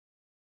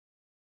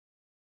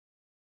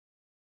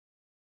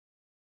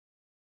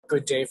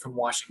Good day from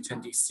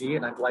Washington, D.C.,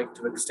 and I'd like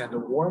to extend a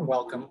warm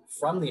welcome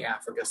from the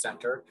Africa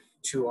Center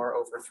to our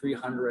over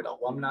 300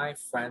 alumni,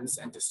 friends,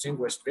 and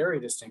very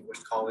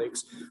distinguished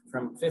colleagues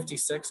from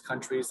 56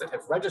 countries that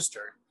have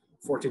registered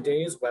for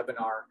today's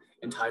webinar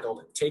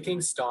entitled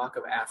Taking Stock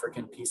of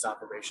African Peace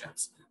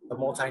Operations, the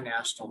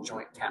Multinational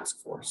Joint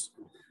Task Force.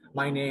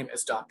 My name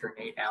is Dr.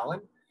 Nate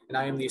Allen, and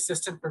I am the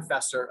Assistant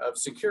Professor of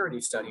Security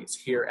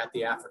Studies here at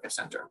the Africa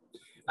Center.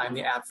 I'm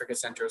the Africa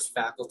Center's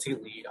faculty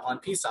lead on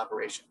peace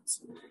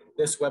operations.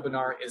 This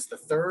webinar is the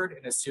third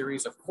in a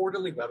series of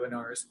quarterly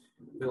webinars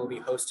we will be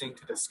hosting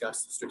to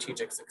discuss the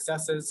strategic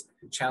successes,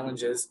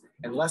 challenges,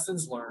 and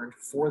lessons learned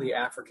for the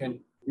African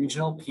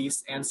regional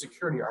peace and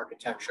security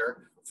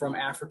architecture from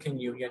African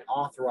Union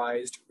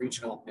authorized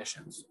regional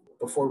missions.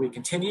 Before we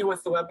continue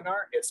with the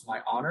webinar, it's my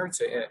honor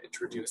to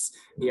introduce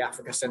the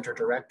Africa Center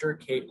Director,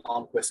 Kate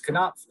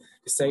Almquist-Knopf,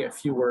 to say a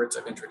few words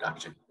of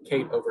introduction.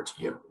 Kate, over to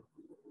you.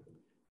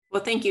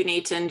 Well, thank you,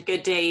 Nate, and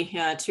good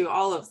day to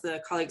all of the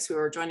colleagues who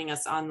are joining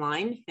us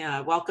online.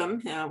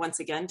 Welcome once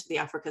again to the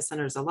Africa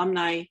Center's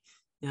alumni,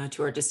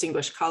 to our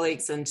distinguished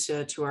colleagues, and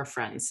to our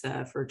friends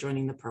for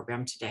joining the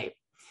program today.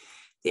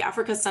 The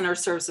Africa Center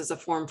serves as a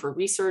forum for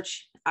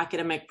research,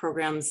 academic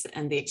programs,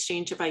 and the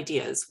exchange of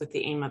ideas with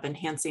the aim of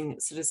enhancing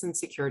citizen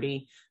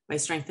security by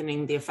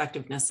strengthening the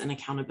effectiveness and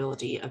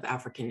accountability of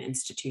African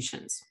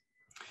institutions.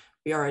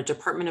 We are a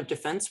Department of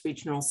Defense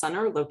regional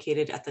center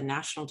located at the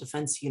National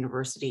Defense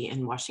University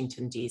in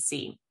Washington,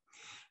 D.C.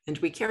 And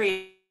we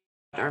carry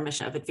out our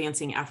mission of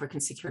advancing African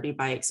security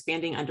by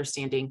expanding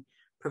understanding,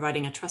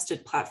 providing a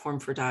trusted platform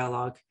for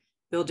dialogue,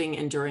 building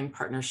enduring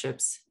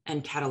partnerships,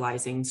 and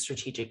catalyzing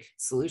strategic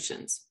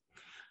solutions.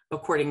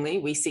 Accordingly,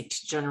 we seek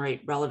to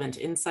generate relevant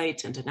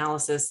insight and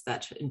analysis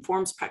that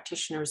informs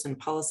practitioners and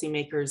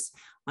policymakers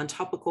on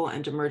topical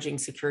and emerging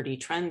security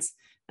trends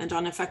and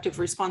on effective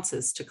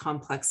responses to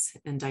complex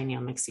and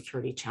dynamic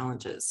security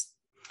challenges.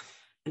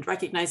 And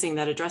recognizing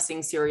that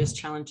addressing serious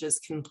challenges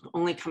can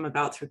only come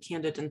about through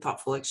candid and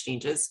thoughtful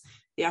exchanges,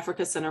 the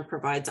Africa Center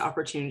provides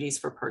opportunities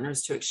for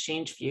partners to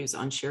exchange views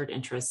on shared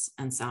interests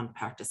and sound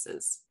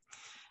practices.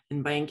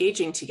 And by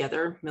engaging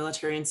together,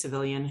 military and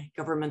civilian,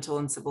 governmental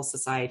and civil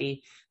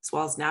society, as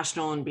well as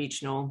national and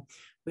regional,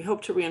 we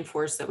hope to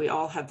reinforce that we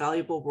all have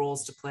valuable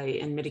roles to play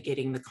in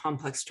mitigating the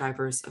complex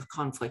drivers of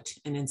conflict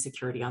and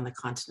insecurity on the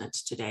continent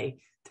today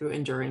through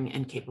enduring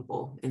and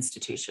capable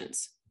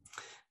institutions.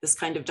 This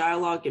kind of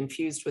dialogue,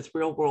 infused with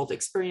real-world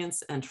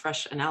experience and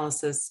fresh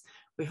analysis,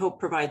 we hope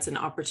provides an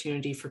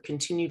opportunity for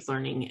continued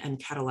learning and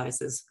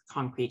catalyzes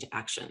concrete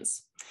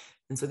actions.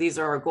 And so these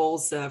are our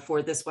goals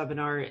for this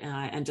webinar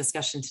and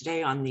discussion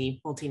today on the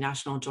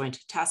Multinational Joint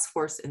Task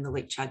Force in the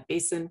Lake Chad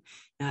Basin.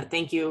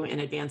 Thank you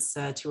in advance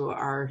to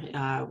our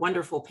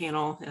wonderful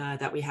panel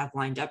that we have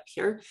lined up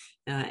here.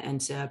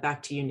 And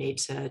back to you, Nate,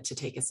 to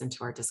take us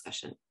into our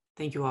discussion.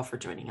 Thank you all for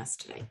joining us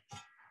today.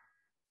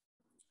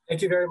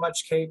 Thank you very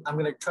much, Kate. I'm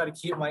going to try to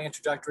keep my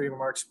introductory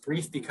remarks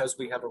brief because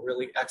we have a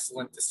really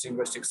excellent,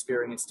 distinguished,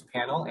 experienced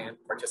panel and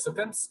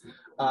participants.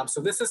 So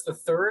this is the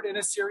third in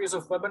a series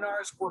of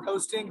webinars we're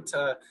hosting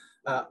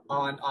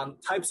on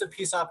types of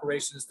peace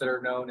operations that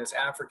are known as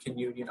African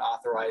Union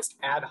authorized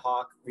ad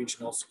hoc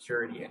regional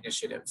security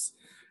initiatives.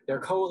 They're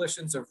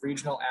coalitions of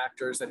regional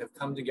actors that have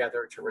come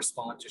together to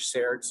respond to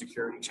shared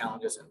security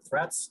challenges and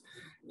threats.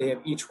 They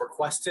have each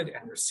requested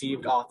and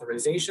received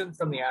authorization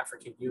from the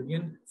African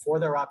Union for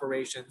their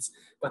operations,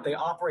 but they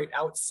operate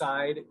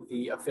outside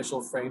the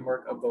official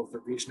framework of both the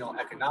regional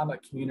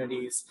economic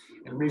communities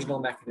and regional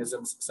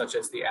mechanisms such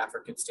as the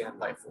African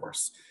Standby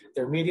Force.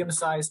 They're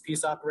medium-sized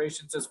peace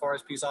operations as far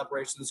as peace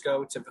operations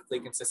go, typically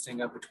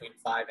consisting of between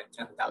 5,000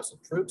 and 10,000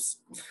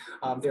 troops.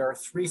 There are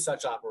three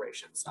such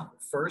operations.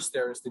 First,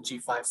 there is the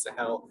G5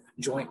 Sahel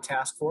Joint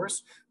Task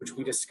Force, which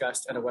we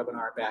discussed at a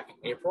webinar back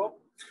in April.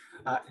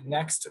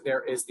 Next,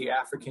 there is the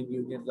African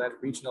Union-led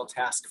Regional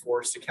Task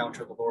Force to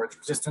Counter the Lord's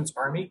Resistance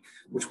Army,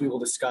 which we will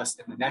discuss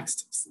in the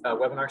next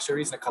webinar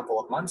series in a couple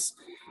of months.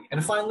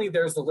 And finally,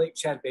 there's the Lake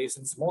Chad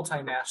Basin's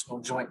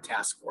Multinational Joint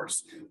Task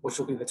Force, which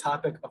will be the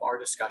topic of our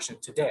discussion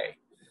today.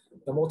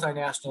 The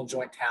Multinational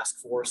Joint Task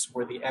Force,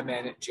 or the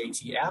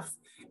MNJTF,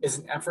 is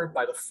an effort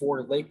by the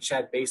four Lake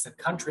Chad Basin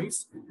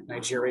countries,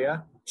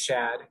 Nigeria,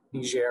 Chad,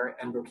 Niger,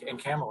 and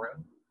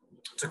Cameroon,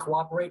 to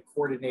cooperate,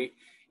 coordinate,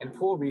 and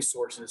pool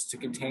resources to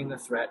contain the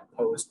threat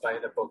posed by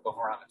the Boko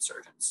Haram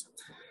insurgents.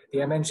 The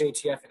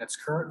MNJTF in its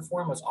current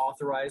form was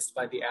authorized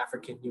by the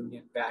African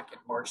Union back in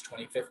March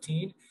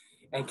 2015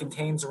 and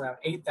contains around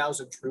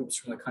 8,000 troops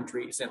from the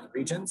countries and the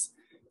regions.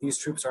 These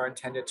troops are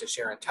intended to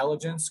share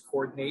intelligence,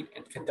 coordinate,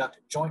 and conduct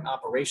joint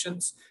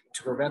operations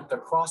to prevent the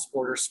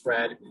cross-border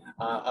spread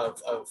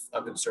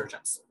of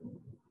insurgents.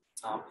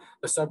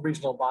 The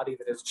sub-regional body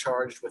that is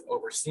charged with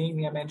overseeing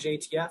the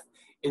MNJTF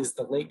is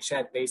the Lake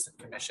Chad Basin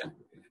Commission,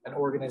 an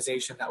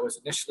organization that was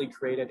initially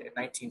created in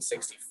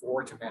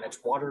 1964 to manage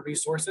water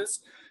resources,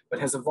 but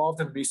has evolved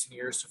in recent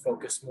years to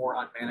focus more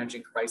on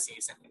managing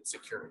crises and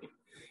insecurity.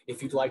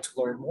 If you'd like to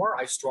learn more,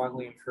 I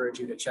strongly encourage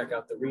you to check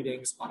out the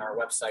readings on our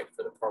website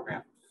for the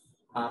program.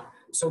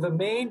 So the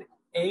main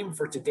aim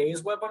for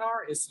today's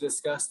webinar is to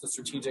discuss the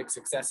strategic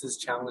successes,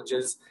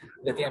 challenges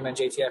that the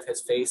MNJTF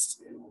has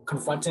faced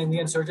confronting the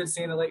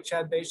insurgency in the Lake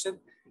Chad Basin,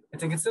 and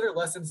to consider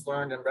lessons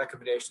learned and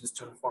recommendations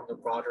to inform the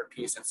broader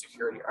peace and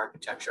security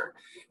architecture.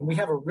 And we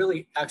have a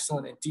really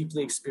excellent and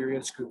deeply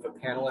experienced group of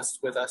panelists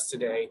with us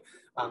today.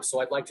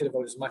 So I'd like to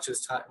devote as much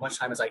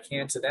time as I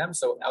can to them.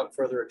 So without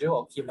further ado,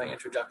 I'll keep my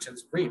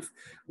introductions brief.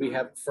 We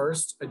have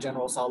first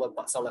General Saleh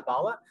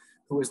Bala,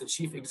 who is the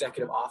Chief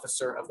Executive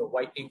Officer of the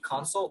White Ink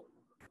Consult,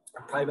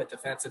 a private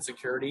defense and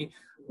security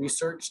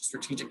research,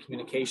 strategic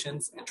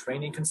communications, and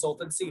training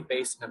consultancy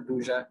based in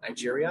Abuja,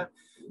 Nigeria.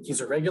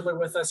 He's a regular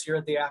with us here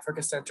at the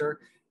Africa Center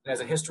and has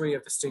a history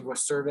of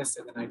distinguished service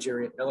in the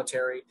Nigerian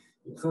military,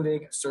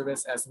 including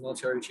service as the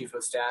military chief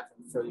of staff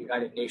for the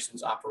United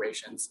Nations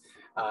operations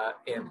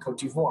in Cote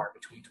d'Ivoire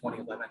between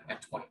 2011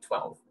 and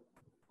 2012.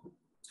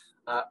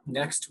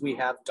 Next, we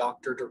have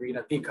Dr.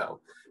 Dorina Bekoe,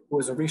 who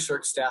is a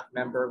research staff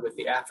member with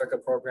the Africa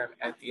program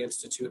at the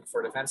Institute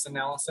for Defense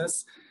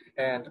Analysis,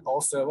 and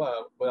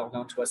also well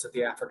known to us at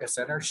the Africa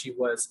Center. She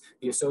was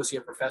the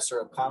Associate Professor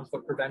of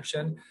Conflict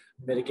Prevention,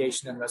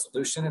 Mitigation, and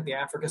Resolution at the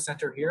Africa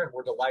Center here, and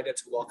we're delighted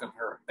to welcome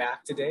her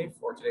back today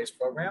for today's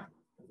program.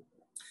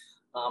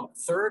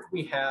 Third,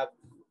 we have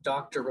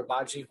Dr.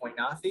 Remadji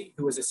Hoinathy,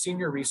 who is a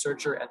senior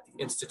researcher at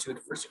the Institute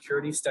for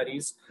Security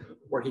Studies,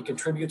 where he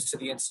contributes to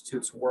the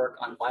Institute's work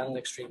on violent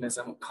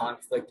extremism,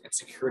 conflict, and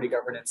security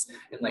governance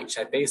in Lake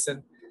Chad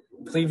Basin.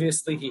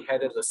 Previously, he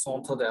headed the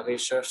Centre de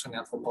Recherche en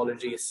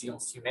Anthropologie et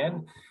Sciences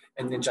Humaines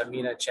in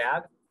N'Djamena,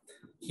 Chad.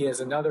 He has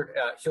another,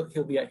 he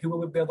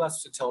will be with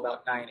us until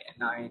about 9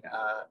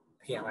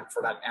 p.m. and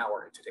for about an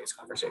hour in today's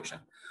conversation.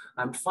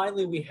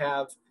 Finally, we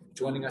have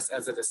joining us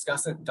as a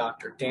discussant,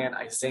 Dr. Dan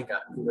Eizenga,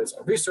 who is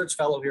a research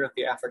fellow here at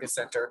the Africa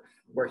Center,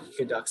 where he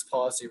conducts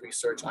policy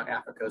research on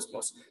Africa's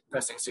most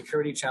pressing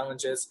security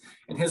challenges.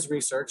 And his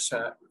research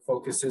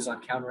focuses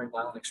on countering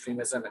violent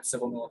extremism and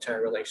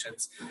civil-military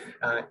relations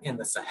in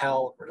the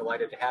Sahel. We're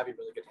delighted to have you,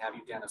 really good to have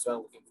you, Dan, as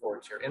well. Looking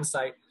forward to your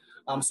insight.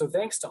 So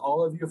thanks to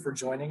all of you for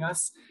joining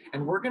us.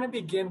 And we're going to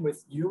begin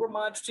with you,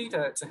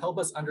 Remadji, to help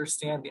us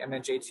understand the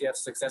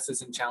MNJTF's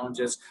successes and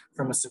challenges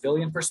from a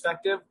civilian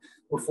perspective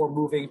before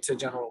moving to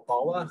General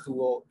Bala, who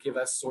will give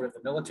us sort of the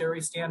military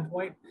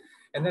standpoint.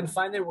 And then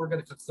finally, we're going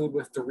to conclude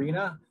with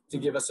Dorina to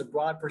give us a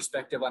broad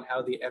perspective on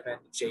how the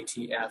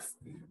MNJTF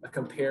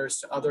compares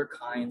to other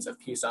kinds of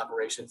peace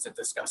operations and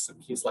discuss some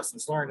key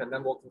lessons learned. And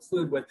then we'll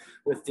conclude with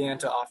Dan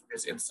to offer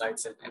his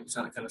insights and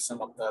kind of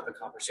sum up the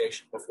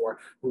conversation before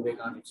moving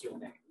on to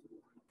Q&A.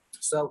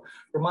 So,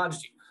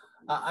 Remadji,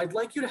 I'd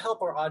like you to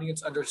help our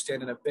audience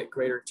understand in a bit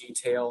greater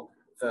detail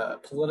the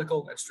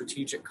political and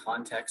strategic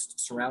context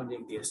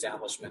surrounding the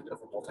establishment of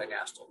a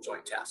multinational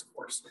joint task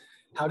force.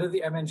 How did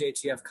the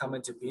MNJTF come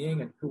into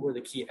being, and who were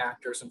the key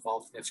actors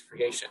involved in its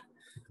creation?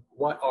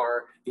 What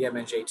are the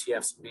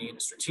MNJTF's main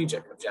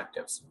strategic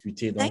objectives?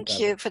 Thank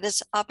you for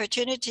this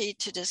opportunity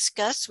to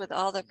discuss with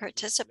all the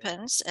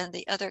participants and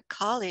the other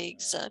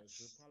colleagues.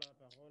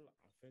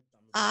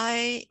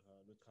 I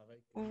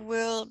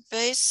will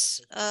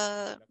base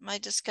my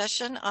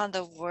discussion on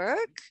the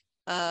work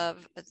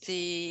of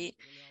the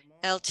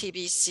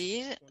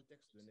LTBC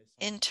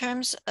in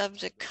terms of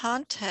the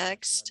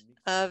context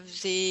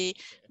of the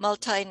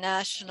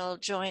Multinational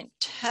Joint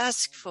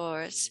Task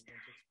Force.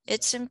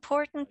 It's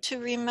important to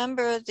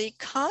remember the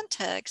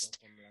context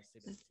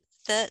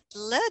that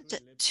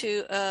led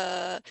to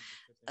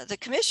the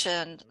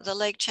commission, the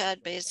Lake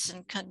Chad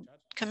Basin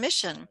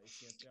Commission.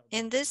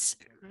 In this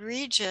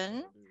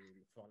region,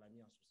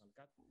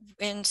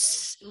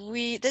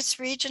 this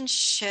region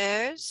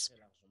shares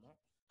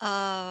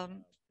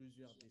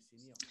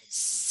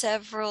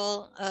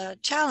several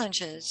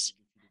challenges.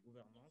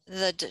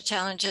 The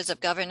challenges of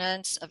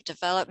governance, of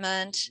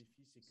development,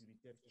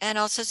 and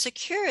also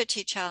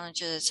security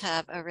challenges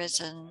have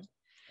arisen.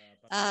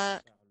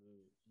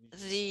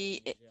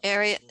 The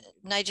area,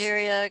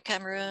 Nigeria,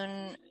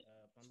 Cameroon,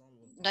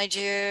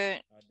 Niger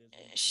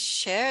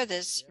share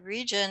this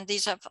region.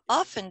 These have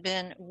often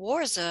been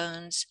war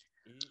zones.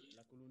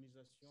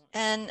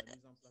 And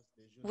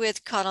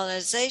with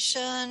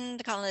colonization,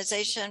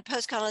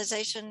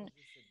 post-colonization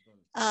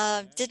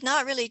did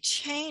not really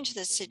change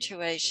the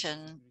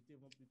situation.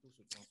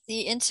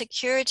 The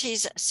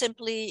insecurities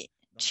simply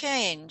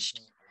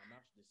changed.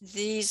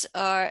 These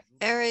are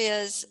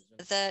areas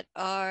that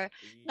are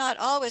not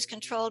always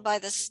controlled by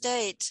the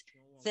state.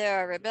 There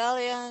are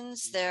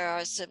rebellions, there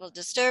are civil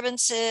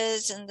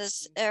disturbances in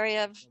this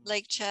area of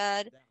Lake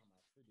Chad,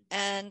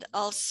 and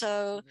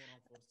also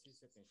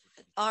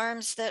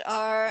arms that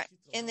are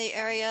in the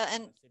area.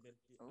 And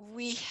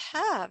we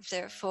have,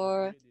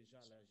 therefore,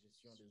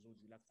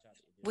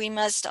 we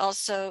must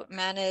also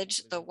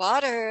manage the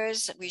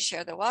waters. We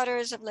share the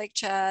waters of Lake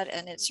Chad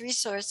and its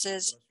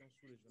resources,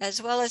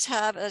 as well as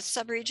have a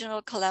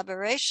sub-regional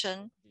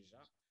collaboration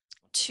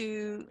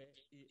to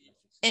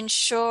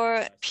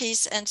ensure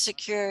peace and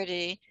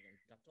security.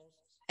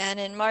 And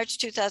in March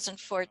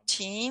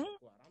 2014,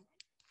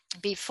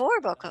 before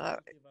Boko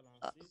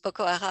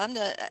Haram,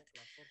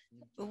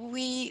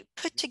 we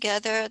put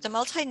together the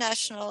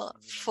multinational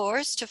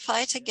force to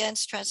fight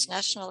against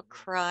transnational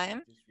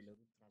crime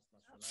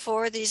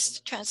for these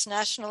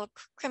transnational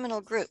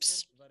criminal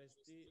groups.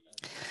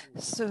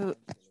 So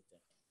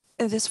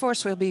this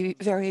force will be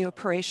very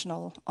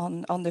operational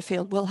on the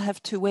field. We'll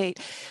have to wait.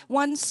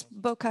 Once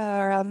Boko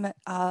Haram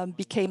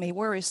became a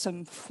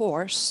worrisome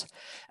force,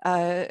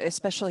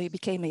 especially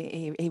became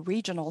a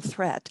regional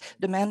threat,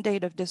 the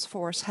mandate of this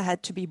force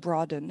had to be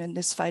broadened in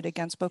this fight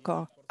against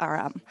Boko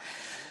Haram.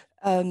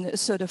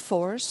 So the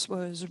force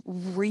was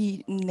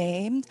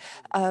renamed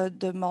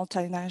the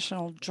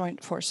Multinational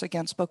Joint Force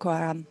against Boko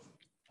Haram.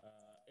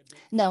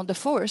 Now, the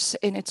force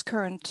in its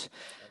current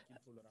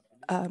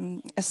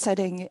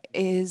setting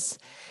is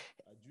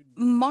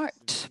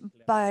marked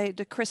by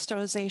the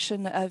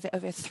crystallization of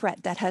a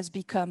threat that has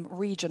become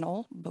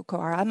regional, Boko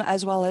Haram,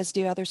 as well as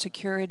the other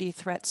security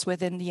threats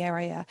within the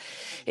area.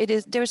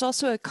 There's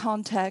also a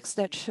context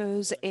that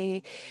shows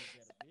a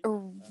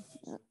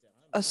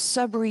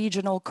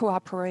sub-regional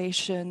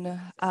cooperation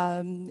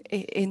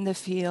in the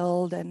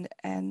field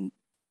and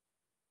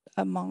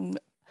among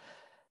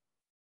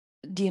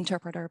the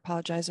interpreter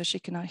apologizes, she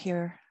cannot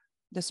hear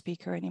the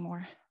speaker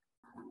anymore.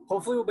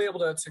 Hopefully we'll be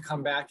able to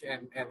come back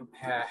and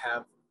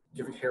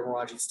hear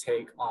Remadji's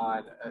take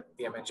on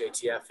the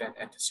MNJTF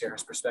and to share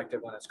his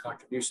perspective on its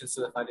contributions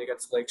to the fight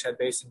against the Lake Chad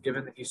Basin.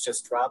 Given that he's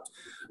just dropped,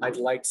 I'd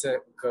like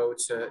to go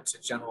to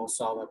General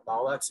Saleh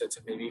Bala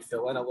to maybe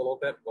fill in a little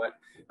bit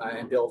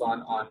and build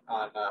on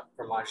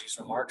Remadji's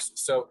remarks.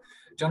 So,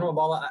 General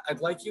Bala, I'd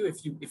like you,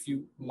 if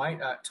you might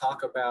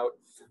talk about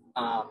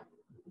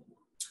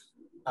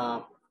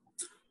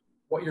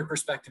what your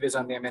perspective is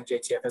on the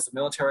MNJTF as a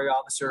military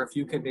officer. If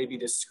you could maybe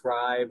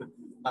describe,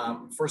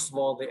 first of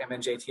all, the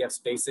MNJTF's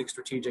basic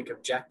strategic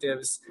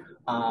objectives,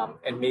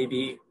 and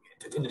maybe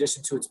in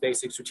addition to its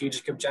basic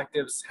strategic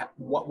objectives,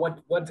 what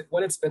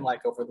it's been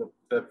like over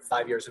the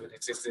 5 years of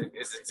its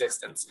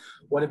existence.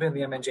 What have been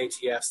the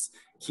MNJTF's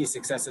key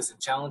successes and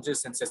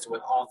challenges since it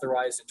was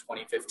authorized in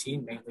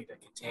 2015, mainly to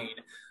contain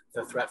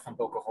the threat from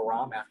Boko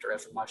Haram after,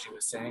 as Remadji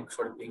was saying,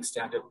 sort of being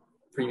standard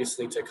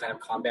previously to kind of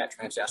combat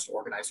transnational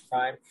organized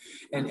crime.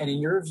 And in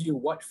your view,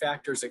 what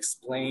factors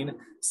explain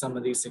some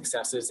of these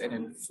successes and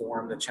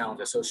inform the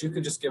challenges? So if you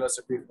could just give us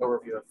a brief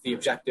overview of the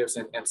objectives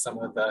and some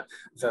of the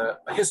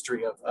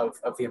history of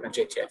the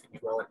MNJTF, if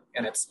you will,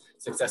 and its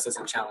successes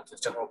and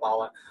challenges. General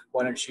Bala,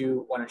 why don't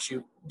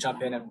you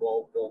jump in and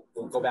we'll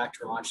go back to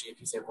Remadji if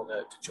he's able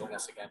to join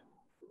us again.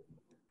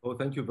 Oh,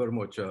 thank you very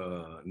much,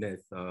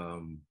 Neth.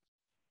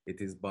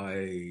 It is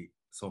by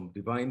some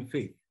divine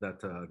faith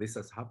that this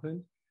has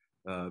happened.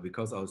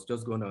 Because I was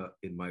just gonna,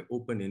 in my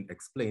opening,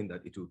 explain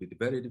that it will be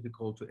very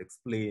difficult to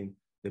explain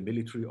the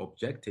military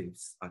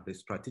objectives at the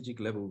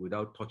strategic level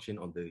without touching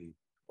on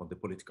the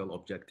political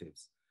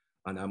objectives.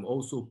 And I'm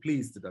also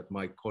pleased that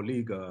my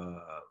colleague,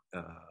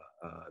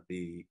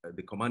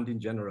 the commanding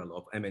general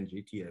of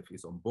MNJTF,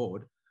 is on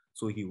board,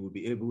 so he will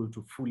be able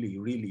to fully,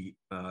 really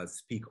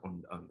speak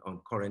on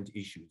current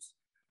issues.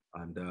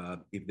 And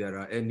if there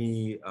are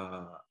any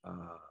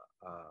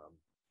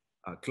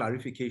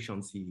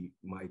clarifications he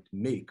might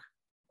make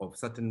of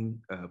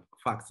certain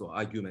facts or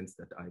arguments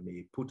that I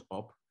may put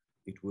up,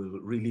 it will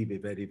really be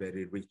very,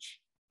 very rich.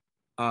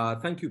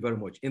 Thank you very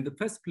much. In the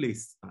first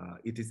place,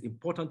 it is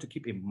important to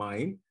keep in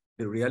mind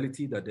the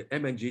reality that the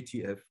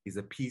MNJTF is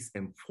a peace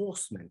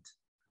enforcement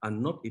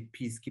and not a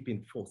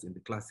peacekeeping force in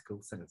the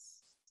classical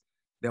sense.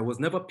 There was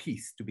never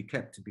peace to be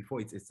kept before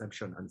its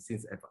inception and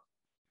since ever.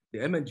 The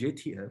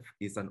MNJTF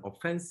is an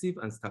offensive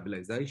and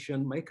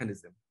stabilization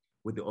mechanism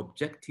with the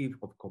objective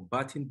of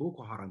combating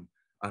Boko Haram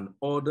and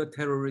other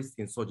terrorist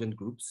insurgent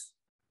groups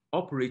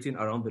operating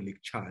around the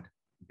Lake Chad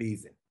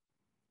Basin.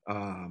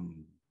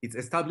 Its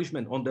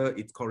establishment under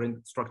its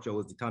current structure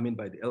was determined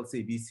by the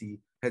LCBC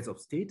heads of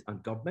state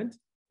and government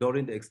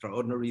during the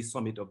extraordinary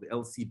summit of the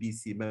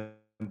LCBC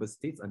member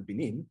states and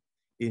Benin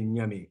in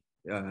Niamey,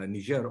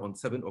 Niger on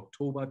 7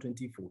 October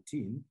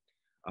 2014.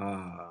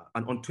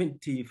 And on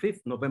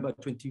 25th November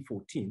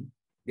 2014,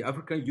 the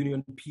African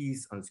Union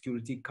Peace and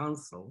Security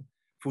Council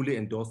fully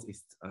endorsed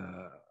its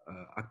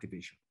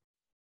activation.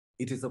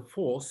 It is a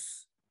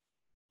force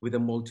with a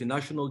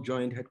multinational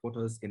joint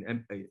headquarters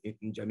in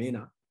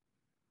N'Djamena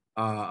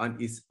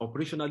and is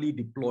operationally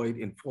deployed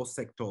in 4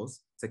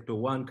 sectors. Sector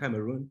 1,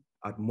 Cameroon,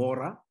 at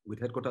Mora, with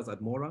headquarters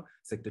at Mora.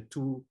 Sector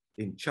 2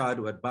 in Chad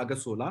at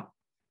Bagasola.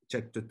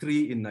 Sector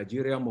 3 in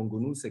Nigeria,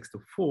 Mongonu. Sector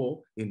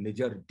 4 in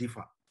Niger,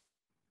 Difa.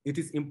 It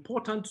is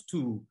important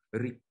to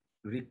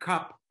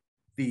recap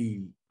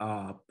the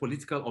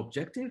political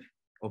objective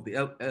of the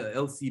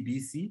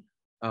LCBC,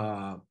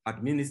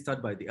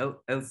 administered by the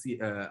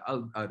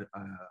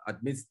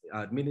administered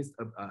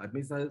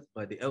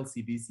by the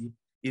LCBC,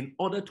 in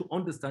order to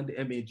understand the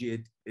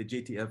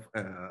MNJTF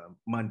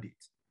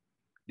mandate.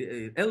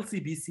 The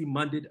LCBC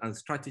mandate and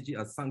strategy,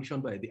 as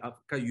sanctioned by the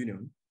African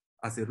Union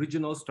as a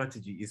regional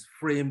strategy, is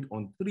framed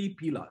on 3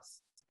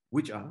 pillars,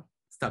 which are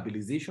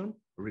stabilization,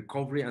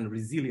 recovery, and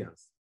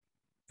resilience.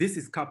 This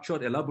is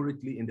captured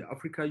elaborately in the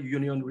African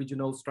Union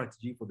regional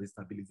strategy for the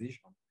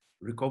stabilization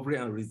recovery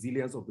and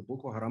resilience of the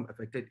Boko Haram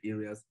affected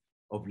areas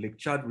of Lake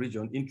Chad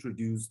region,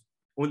 introduced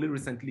only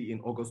recently in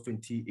August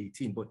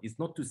 2018. But it's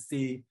not to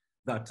say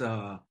that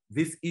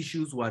these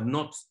issues were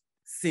not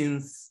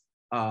since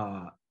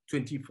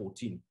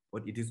 2014,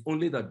 but it is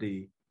only that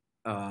the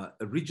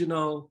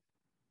regional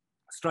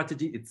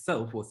strategy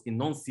itself was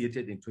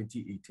enunciated in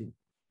 2018.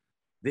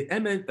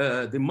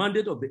 The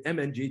mandate of the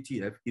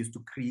MNJTF is to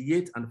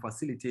create and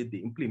facilitate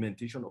the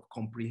implementation of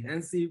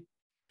comprehensive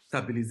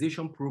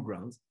stabilization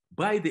programs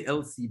by the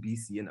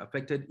LCBC in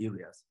affected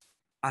areas,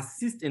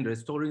 assist in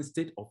restoring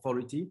state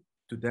authority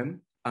to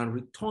them, and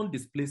return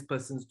displaced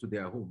persons to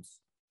their homes.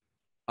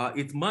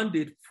 Its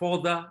mandate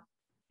further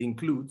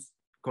includes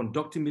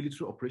conducting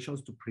military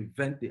operations to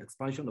prevent the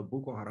expansion of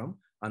Boko Haram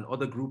and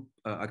other group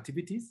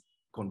activities,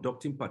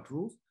 conducting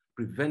patrols,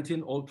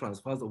 preventing all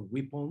transfers of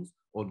weapons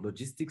or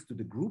logistics to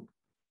the group,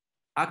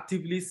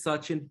 actively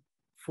searching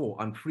for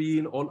and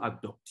freeing all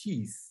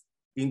abductees,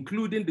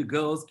 including the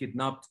girls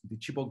kidnapped, the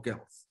Chibok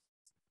girls,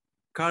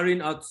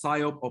 carrying out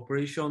PSYOP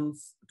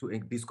operations to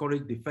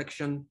discourage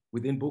defection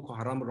within Boko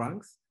Haram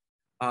ranks.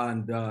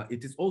 And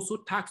it is also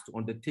tasked to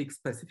undertake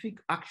specific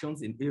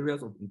actions in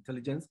areas of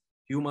intelligence,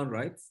 human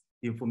rights,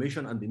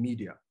 information, and the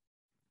media.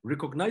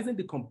 Recognizing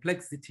the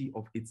complexity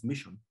of its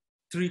mission,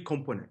 3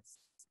 components,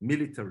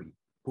 military,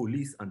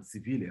 police, and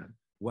civilian,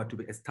 were to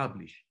be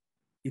established.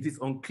 It is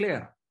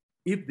unclear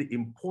if the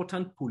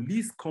important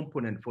police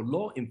component for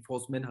law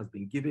enforcement has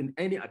been given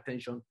any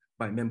attention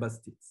by member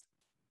states.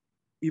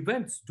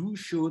 Events do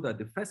show that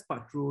the first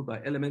patrol by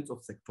elements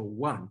of Sector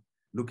 1,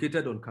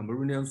 located on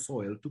Cameroonian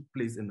soil, took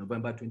place in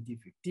November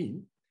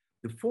 2015.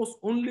 The force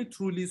only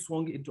truly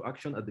swung into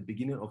action at the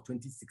beginning of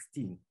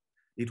 2016.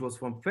 It was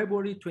from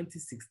February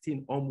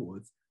 2016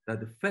 onwards that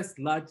the first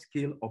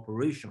large-scale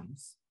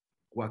operations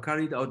were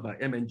carried out by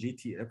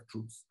MNJTF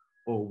troops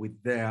or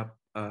with their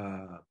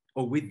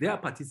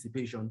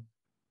participation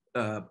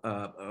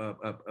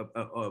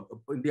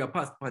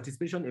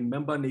in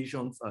member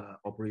nations'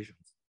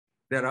 operations.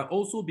 There have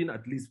also been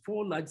at least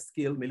 4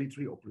 large-scale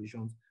military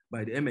operations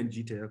by the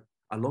MNJTF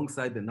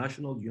alongside the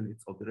national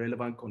units of the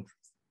relevant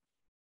countries.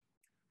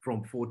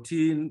 From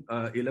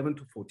 11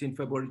 to 14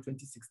 February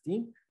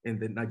 2016 in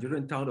the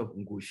Nigerian town of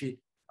Ngoshe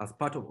as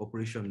part of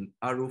Operation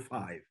Arrow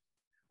 5.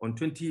 On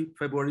 20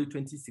 February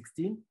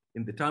 2016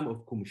 in the town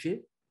of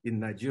Kumshe in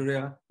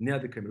Nigeria near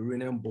the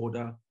Cameroonian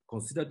border,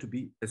 considered to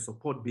be a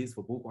support base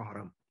for Boko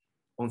Haram.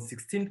 On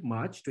 16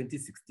 March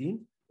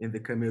 2016 in the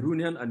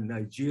Cameroonian and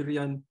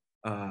Nigerian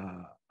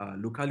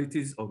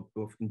localities of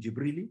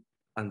Njibrili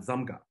and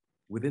Zamga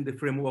within the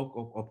framework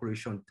of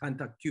Operation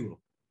Tentacule.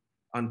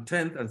 On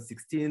 10th and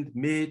 16th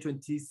May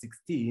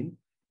 2016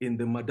 in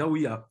the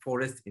Madawiya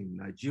forest in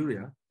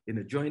Nigeria in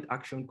a joint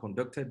action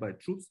conducted by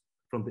troops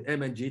from the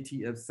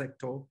MNJTF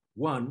Sector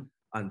 1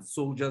 and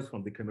soldiers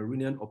from the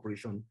Cameroonian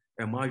Operation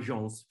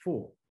Emergence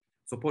 4,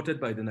 supported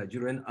by the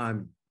Nigerian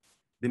Army.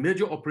 The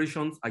major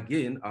operations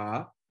again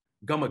are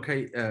Gamma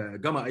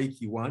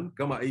Aiki 1,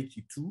 Gamma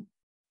Aiki 2,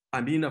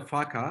 Amina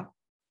Faka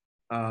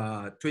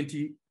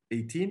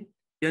 2018,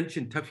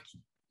 Yanchin Tafki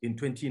in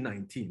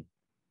 2019.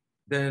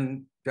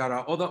 Then there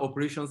are other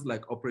operations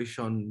like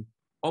Operation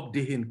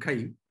Obdehin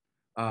Kai,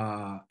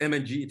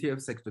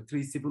 MNJTF Sector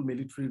 3 Civil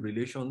Military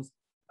Relations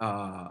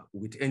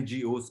with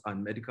NGOs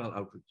and medical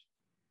outreach.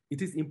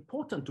 It is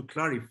important to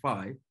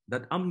clarify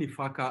that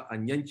Amnifaka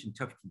and Yanchin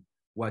Tafki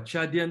were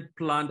Chadian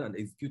planned and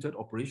executed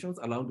operations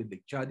along the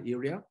Lake Chad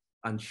area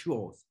and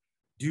shores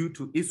due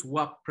to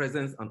ISWAP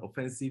presence and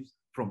offensives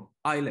from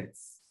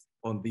islets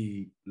on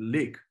the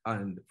lake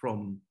and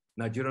from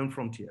Nigerian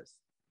frontiers.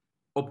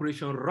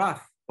 Operation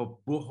Wrath of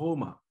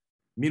Bohoma,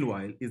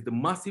 meanwhile, is the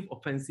massive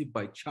offensive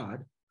by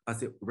Chad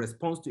as a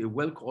response to a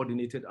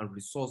well-coordinated and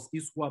resourced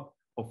ISWAP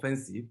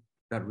offensive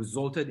that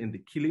resulted in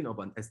the killing of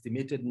an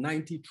estimated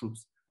 90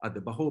 troops at the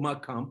Bahoma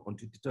camp on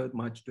 23rd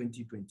March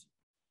 2020.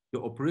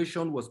 The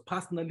operation was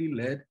personally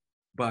led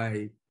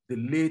by the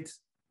late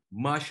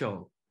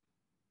Marshal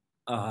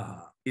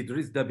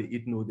Idriss Déby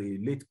Itno, the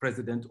late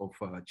president of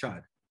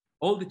Chad.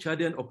 All the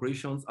Chadian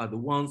operations are the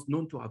ones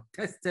known to have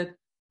tested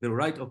the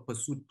right of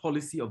pursuit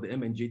policy of the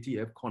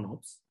MNJTF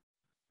CONOPS.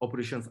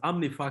 Operations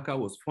Amnifaka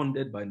was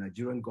funded by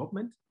Nigerian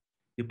government.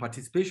 The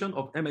participation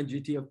of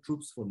MNJTF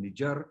troops from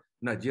Niger,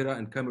 Nigeria,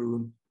 and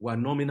Cameroon were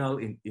nominal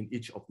in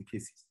each of the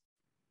cases.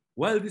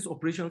 While these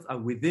operations are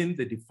within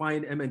the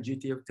defined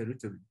MNJTF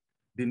territory,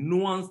 the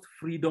nuanced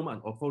freedom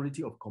and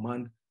authority of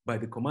command by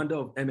the commander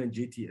of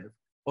MNJTF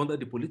under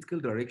the political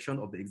direction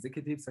of the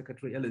Executive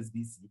Secretary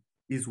LSBC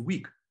is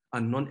weak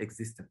and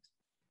non-existent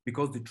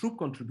because the troop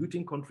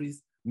contributing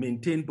countries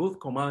maintain both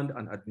command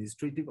and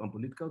administrative and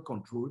political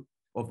control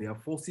of their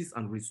forces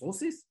and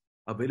resources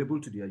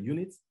available to their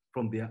units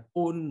from their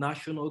own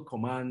national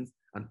commands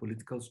and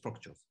political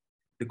structures.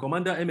 The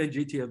commander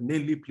MNJTF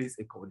mainly plays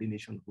a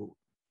coordination role.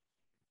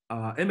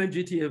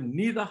 MNJTF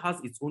neither has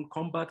its own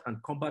combat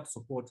and combat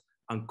support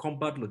and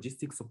combat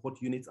logistic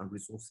support units and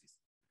resources.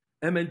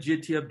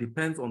 MNJTF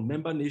depends on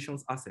member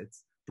nations'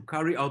 assets to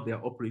carry out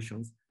their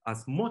operations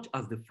as much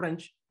as the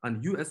French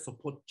and US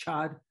support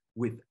Chad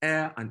with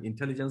air and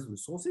intelligence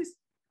resources,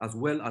 as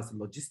well as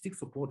logistic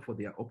support for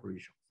their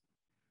operations.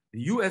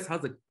 The US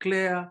has a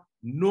clear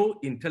no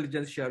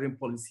intelligence sharing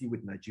policy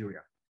with Nigeria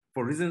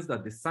for reasons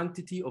that the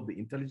sanctity of the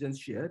intelligence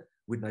shared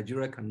with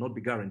Nigeria cannot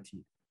be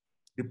guaranteed.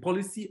 The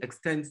policy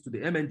extends to the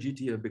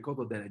MNGTF because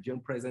of the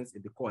Nigerian presence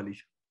in the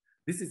coalition.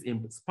 This is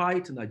in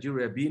spite of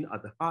Nigeria being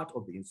at the heart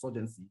of the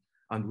insurgency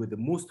and with the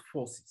most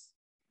forces.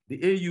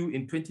 The AU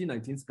in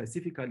 2019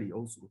 specifically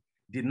also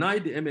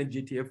denied the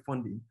MNGTF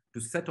funding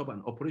to set up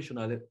and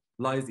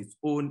operationalize its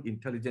own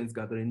intelligence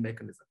gathering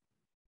mechanism.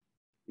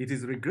 It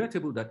is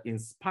regrettable that in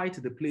spite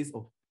of the place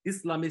of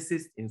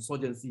Islamicist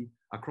insurgency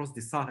across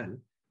the Sahel,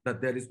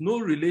 that there is no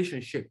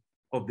relationship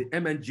of the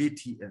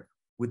MNJTF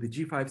with the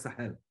G5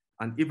 Sahel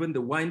and even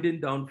the winding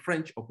down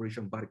French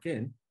Operation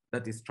Barkhane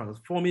that is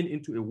transforming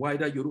into a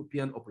wider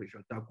European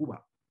Operation Takuba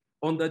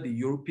under the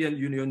European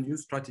Union new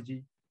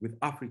strategy with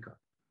Africa.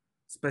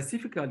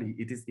 Specifically,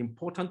 it is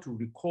important to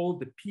recall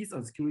the peace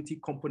and security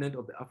component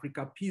of the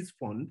Africa Peace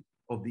Fund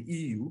of the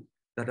EU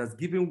that has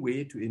given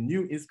way to a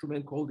new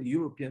instrument called the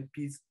European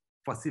Peace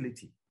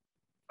Facility,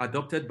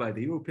 adopted by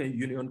the European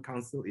Union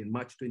Council in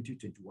March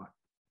 2021.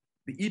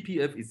 The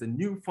EPF is a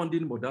new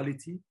funding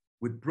modality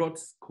with broad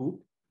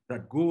scope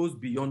that goes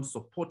beyond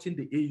supporting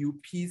the AU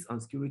peace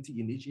and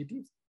security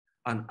initiatives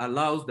and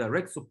allows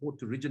direct support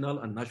to regional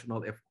and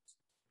national efforts.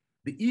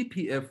 The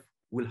EPF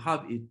will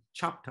have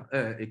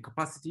a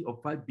capacity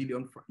of 5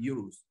 billion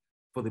euros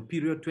for the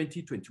period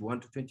 2021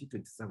 to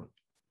 2027.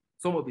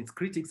 Some of its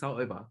critics,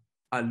 however,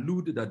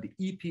 allude that the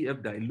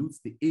EPF dilutes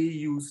the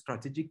AU's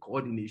strategic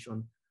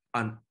coordination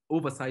and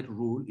oversight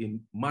role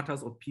in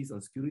matters of peace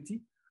and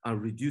security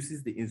and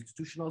reduces the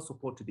institutional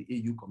support to the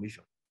AU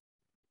Commission.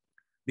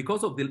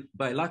 Because of the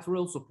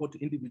bilateral support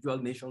to individual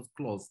nations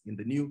clause in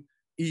the new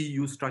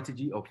EU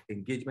strategy of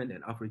engagement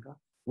in Africa,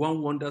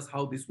 one wonders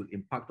how this will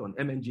impact on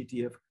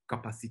MNGTF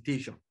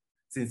capacitation,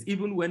 since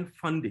even when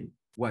funding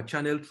were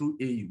channeled through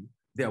AU,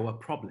 there were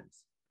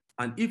problems.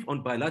 And if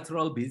on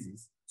bilateral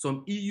basis,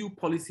 some EU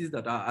policies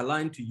that are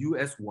aligned to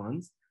US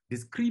ones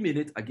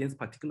discriminate against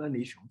particular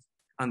nations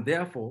and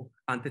therefore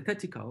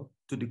antithetical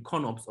to the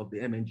CONOPS of the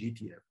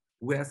MNGTF,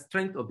 where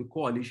strength of the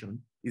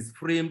coalition is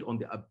framed on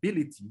the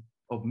ability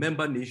of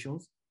member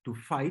nations to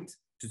fight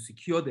to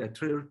secure their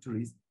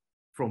territories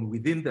from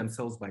within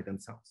themselves by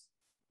themselves.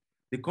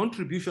 The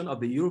contribution of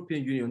the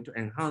European Union to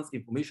enhance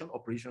information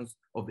operations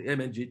of the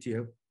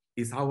MNGTF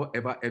is,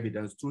 however,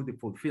 evidenced through the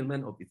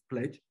fulfillment of its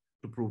pledge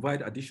to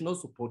provide additional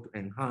support to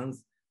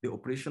enhance the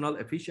operational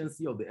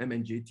efficiency of the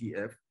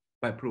MNGTF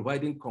by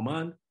providing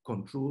command,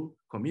 control,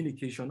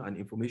 communication, and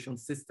information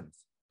systems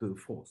to the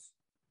force.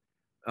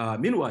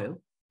 Meanwhile,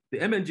 the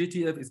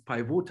MNGTF is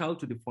pivotal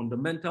to the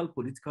fundamental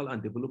political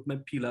and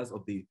development pillars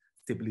of the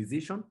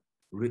stabilization,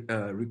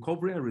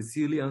 recovery and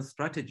resilience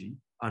strategy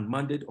and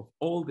mandate of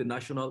all the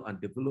national and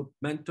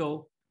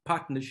developmental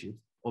partnerships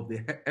of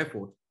the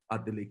effort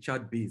at the Lake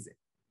Chad Basin.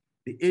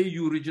 The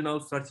AU regional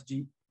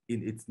strategy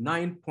in its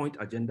 9-point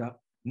agenda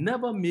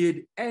never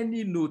made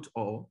any note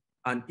of,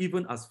 and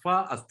even as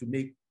far as to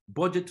make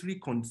budgetary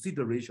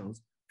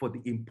considerations for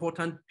the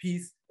important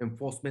peace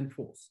enforcement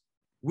force,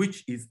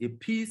 which is a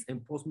peace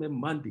enforcement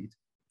mandate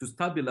to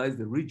stabilize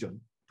the region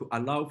to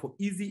allow for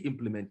easy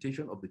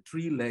implementation of the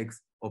 3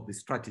 legs of the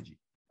strategy.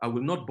 I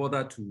will not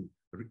bother to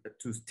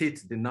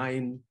state the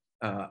 9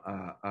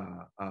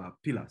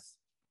 pillars.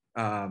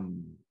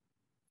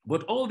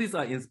 But all these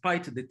are in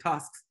spite of the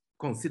tasks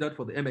considered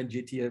for the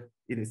MNJTF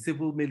in a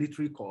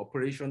civil-military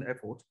cooperation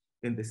effort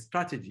in the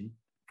strategy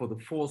for the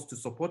force to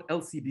support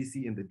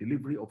LCDC in the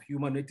delivery of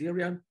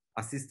humanitarian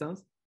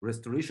assistance,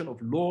 restoration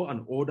of law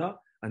and order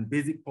and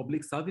basic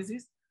public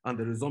services, and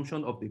the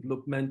resumption of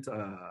development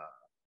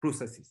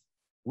processes,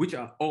 which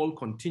are all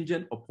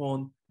contingent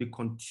upon the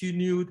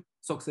continued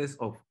success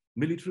of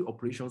military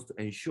operations to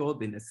ensure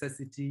the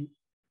necessity,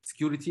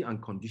 security,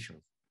 and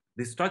conditions.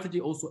 The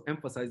strategy also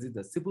emphasizes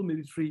that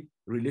civil-military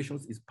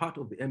relations is part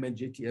of the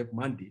MNJTF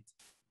mandate,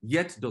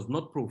 yet does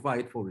not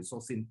provide for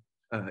resourcing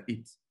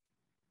it.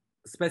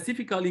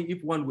 Specifically,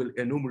 if one will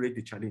enumerate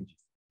the challenges.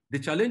 The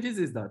challenges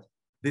is that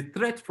the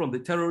threat from the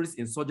terrorist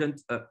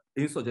insurgents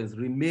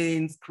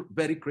remains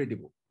very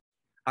credible.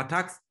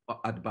 Attacks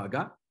at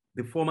Baga,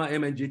 the former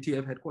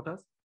MNJTF headquarters,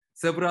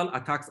 several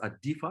attacks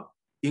at Difa,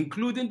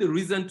 including the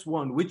recent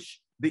one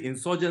which the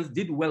insurgents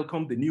did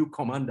welcome the new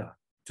commander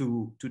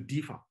to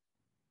Difa,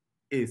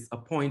 is a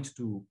point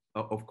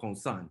of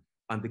concern,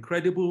 and the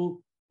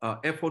credible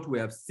effort we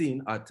have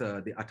seen at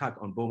the attack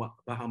on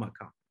Bahama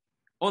Camp.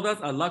 Others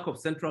are lack of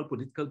central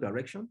political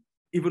direction,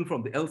 even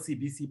from the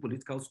LCBC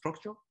political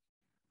structure,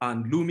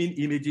 and looming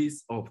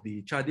images of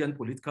the Chadian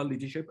political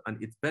leadership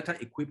and its better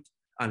equipped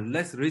and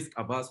less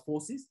risk-averse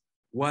forces,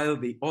 while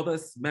the other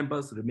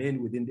members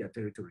remain within their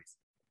territories.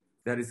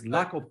 There is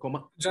lack of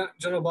command.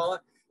 General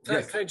Bala,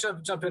 yes. Can I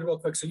jump in real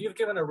quick? So you've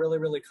given a really,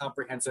 really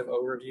comprehensive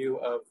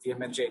overview of the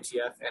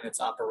MNJTF and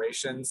its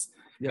operations.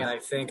 And I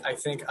think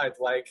I'd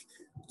like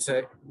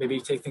to maybe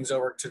take things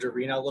over to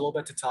Dorina a little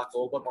bit to talk a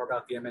little bit more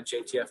about the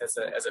MNJTF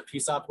as a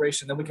peace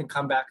operation. Then we can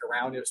come back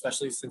around,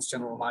 especially since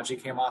General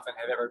Remadji came off, and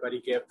have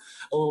everybody give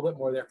a little bit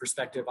more of their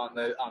perspective on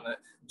the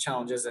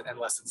challenges and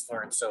lessons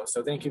learned. So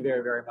thank you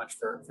very, very much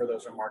for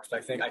those remarks.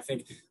 But I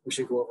think we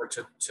should go over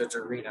to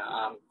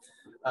Dorina.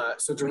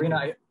 So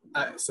Dorina,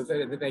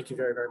 thank you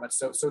very, very much.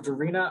 So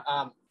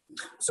Dorina,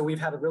 so we've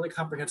had a really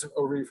comprehensive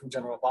overview from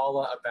General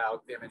Bala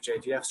about the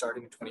MNJTF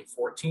starting in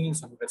 2014,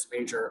 some of its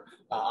major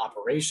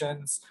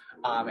operations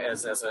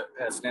as an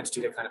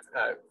entity to kind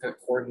of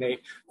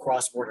coordinate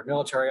cross-border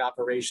military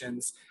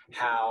operations,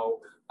 how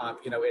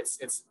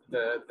it's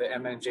the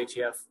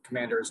MNJTF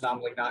commander is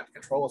nominally not in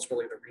control. It's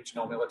really the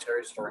regional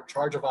militaries that are in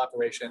charge of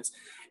operations.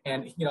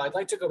 And I'd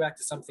like to go back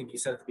to something he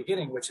said at the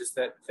beginning, which is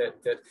that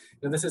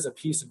this is a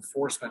peace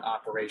enforcement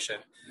operation,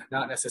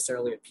 not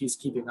necessarily a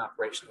peacekeeping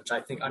operation, which I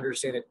think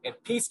understand it in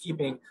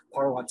peacekeeping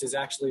parlance is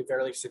actually a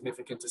very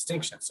significant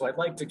distinction. So I'd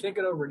like to kick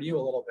it over to you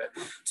a little bit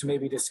to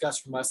maybe discuss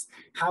from us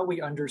how we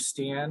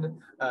understand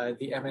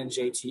the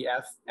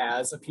MNJTF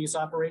as a peace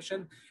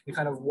operation and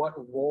kind of what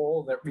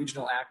role that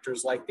regional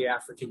actors like the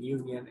African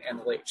Union and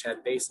the Lake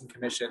Chad Basin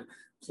Commission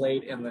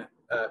played in the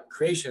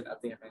creation of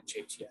the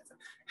MNJTF.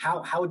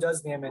 How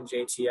does the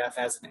MNJTF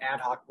as an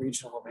ad hoc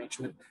regional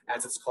arrangement,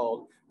 as it's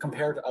called,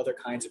 compare to other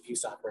kinds of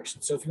peace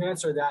operations? So if you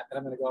answer that, then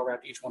I'm going to go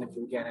around to each one of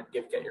you again and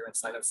get your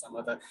insight of some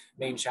of the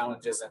main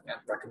challenges and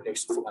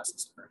recommendations and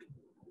lessons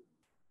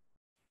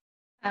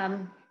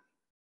learned.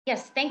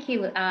 Yes, thank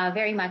you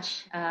very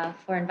much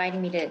for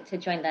inviting me to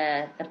join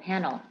the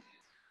panel.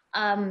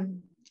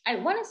 I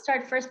want to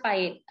start first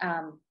by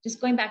just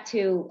going back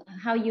to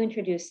how you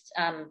introduced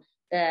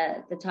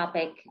the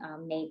topic,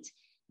 Nate,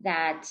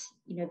 that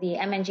the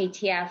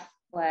MNJTF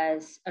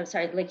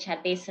the Lake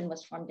Chad Basin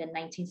was formed in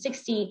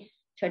 1960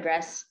 to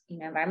address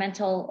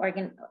environmental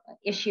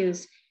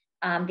issues.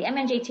 The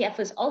MNJTF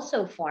was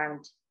also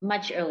formed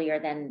much earlier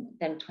than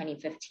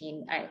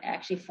 2015. I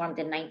actually formed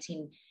in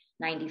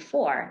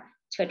 1994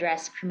 to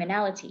address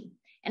criminality.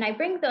 And I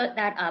bring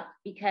that up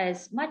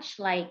because much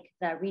like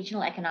the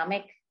regional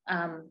economic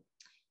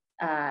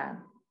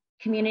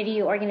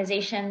community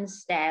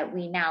organizations that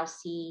we now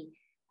see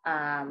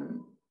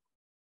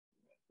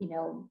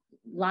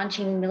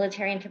launching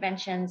military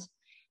interventions,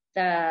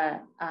 the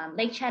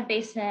Lake Chad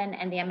Basin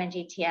and the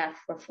MNJTF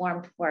were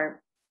formed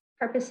for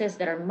purposes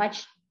that are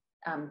much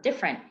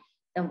different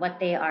than what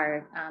they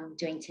are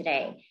doing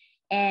today.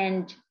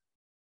 And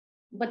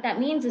what that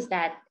means is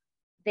that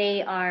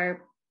they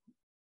are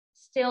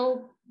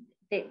still,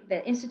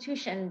 the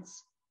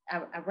institutions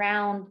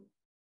around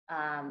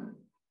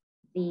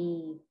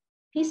the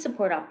peace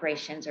support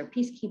operations or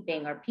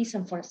peacekeeping or peace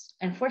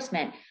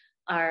enforcement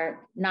are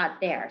not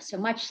there. So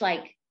much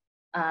like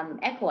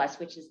ECOWAS,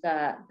 which is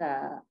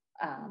the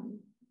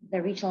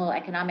regional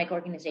economic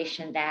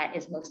organization that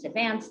is most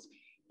advanced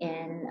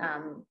in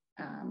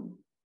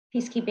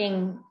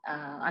peacekeeping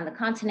on the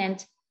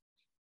continent,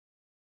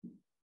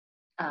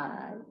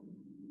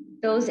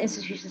 those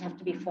institutions have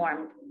to be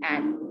formed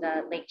at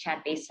the Lake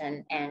Chad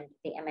Basin and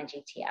the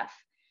MNJTF.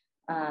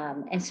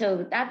 And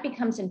so that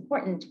becomes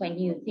important when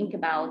you think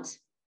about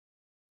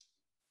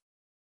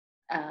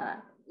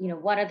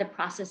what are the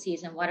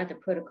processes and what are the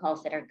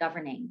protocols that are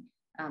governing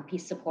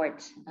peace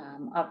support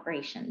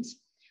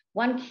operations.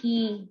 One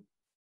key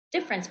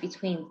difference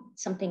between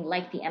something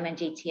like the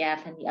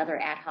MNJTF and the other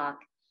ad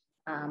hoc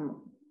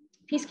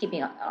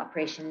peacekeeping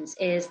operations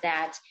is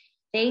that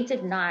they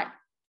did not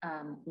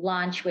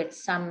launch with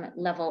some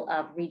level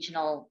of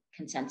regional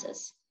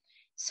consensus.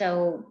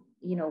 So,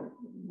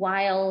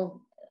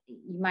 while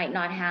you might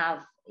not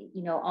have,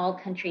 all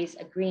countries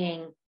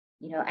agreeing,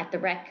 at the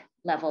REC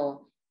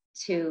level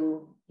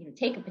to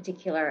take a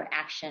particular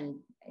action,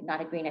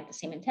 not agreeing at the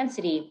same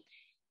intensity,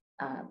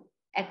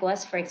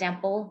 ECOWAS, for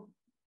example,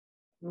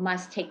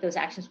 must take those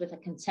actions with a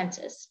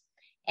consensus.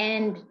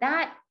 And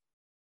that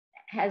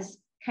has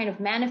kind of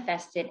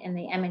manifested in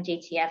the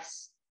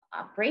MNJTF's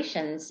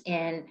operations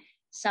in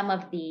some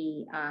of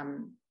the,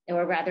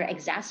 or rather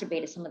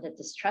exacerbated some of the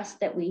distrust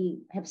that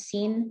we have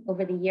seen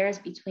over the years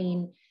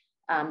between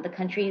the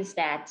countries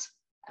that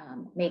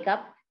make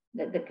up,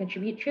 that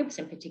contribute troops,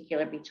 in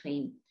particular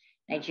between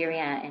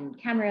Nigeria and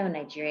Cameroon,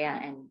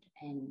 Nigeria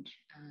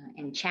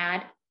and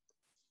Chad.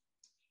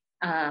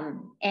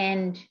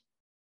 And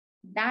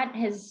that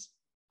has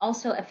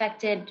also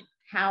affected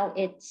how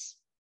it's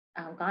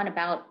gone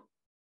about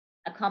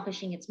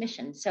accomplishing its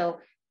mission. So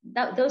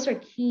those are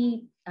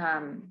key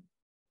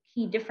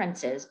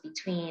differences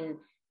between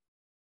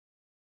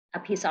a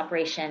peace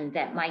operation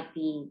that might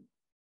be,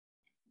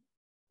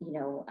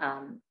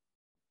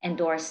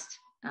 endorsed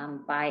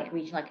by a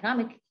regional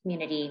economic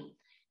community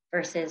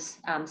versus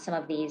some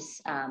of the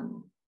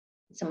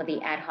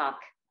ad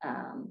hoc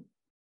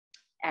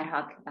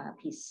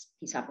peace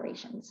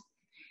operations.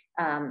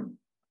 The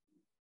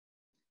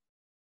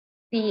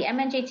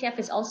MNJTF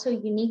is also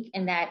unique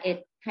in that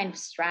it kind of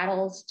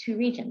straddles two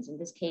regions, in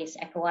this case,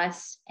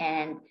 ECOWAS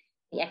and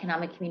the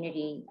Economic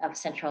Community of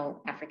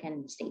Central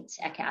African States,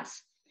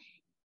 ECAS.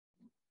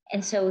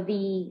 And so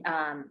the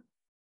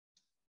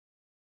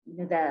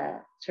the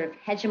sort of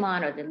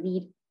hegemon or the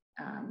lead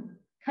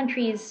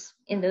countries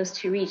in those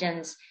two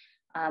regions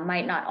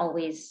might not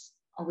always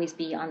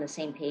be on the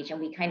same page, and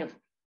we kind of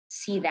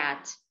see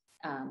that.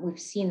 We've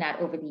seen that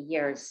over the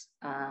years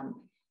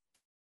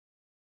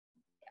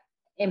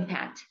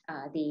impact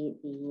the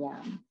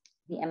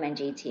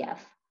MNJTF.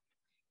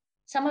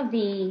 Some of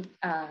the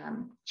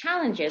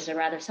challenges, or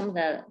rather some of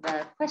the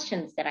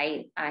questions that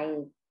I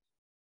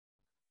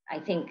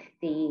think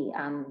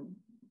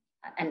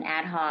an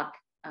ad hoc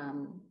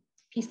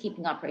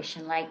peacekeeping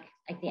operation like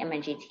the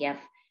MNJTF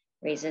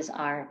raises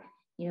are,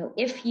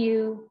 if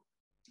you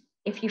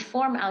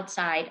form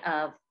outside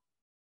of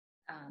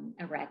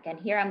a REC, and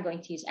here I'm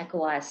going to use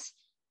ECOWAS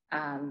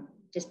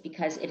just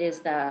because it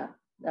is the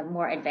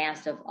more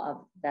advanced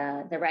of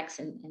the RECs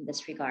in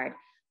this regard,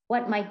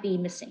 what might be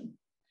missing?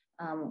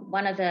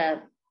 One of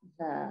the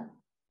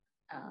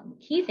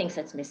key things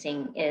that's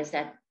missing is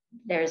that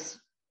there's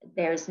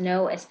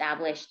no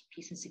established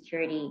peace and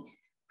security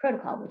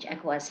protocol, which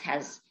ECOWAS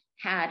has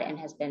had and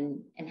has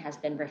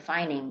been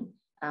refining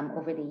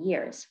over the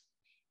years.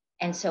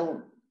 And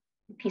so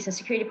the peace and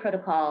security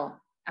protocol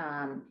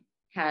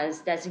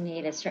has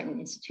designated certain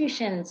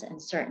institutions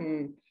and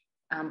certain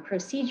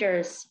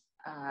procedures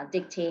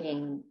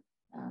dictating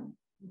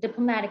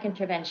diplomatic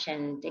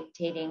intervention,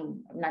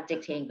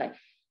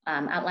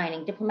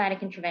 outlining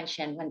diplomatic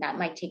intervention, when that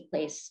might take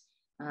place,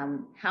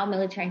 how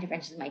military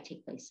interventions might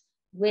take place,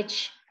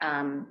 which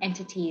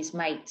entities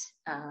might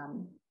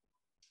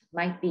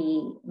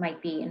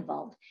be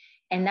involved,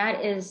 and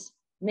that is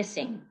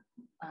missing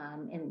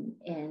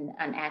in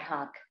an ad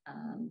hoc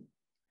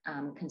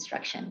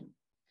construction.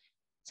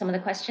 Some of the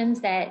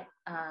questions that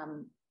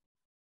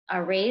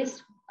are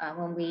raised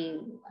when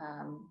we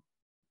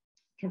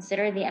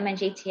consider the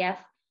MNJTF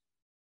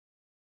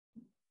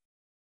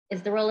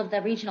is the role of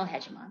the regional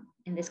hegemon.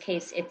 In this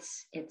case,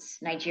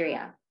 it's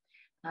Nigeria,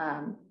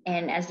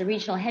 and as the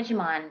regional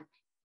hegemon,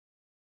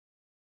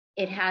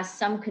 it has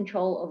some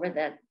control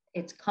over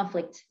its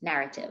conflict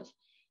narrative.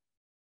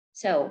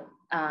 So,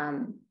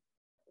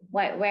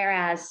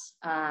 whereas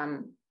a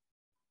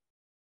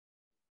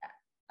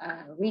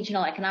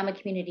regional economic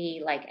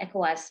community like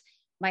ECOWAS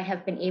might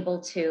have been able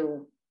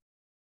to,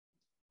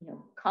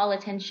 call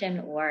attention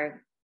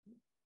or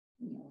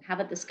have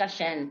a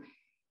discussion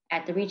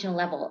at the regional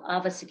level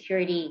of a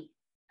security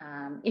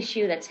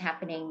issue that's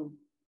happening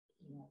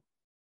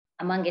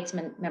among its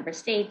member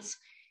states,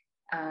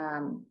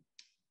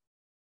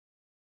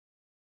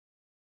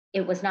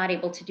 it was not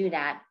able to do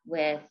that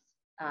with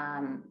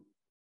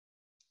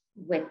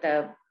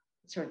the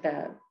sort of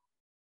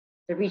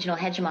the regional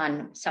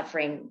hegemon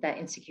suffering the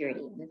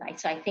insecurity.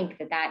 So I think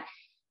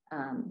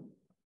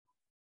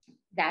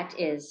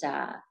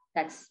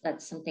that's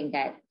something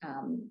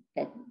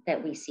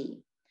that we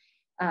see.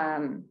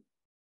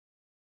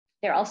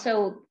 There are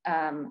also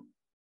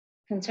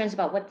concerns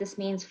about what this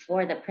means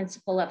for the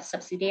principle of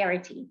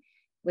subsidiarity,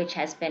 which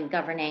has been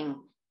governing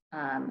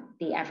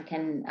the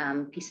African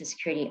peace and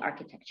security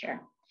architecture.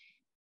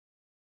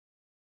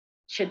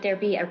 Should there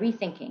be a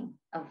rethinking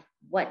of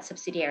what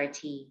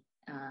subsidiarity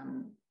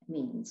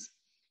means?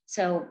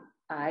 So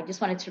I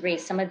just wanted to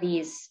raise some of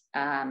these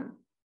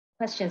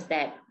questions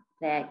that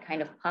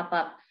kind of pop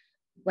up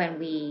when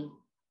we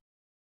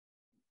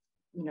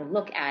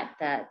look at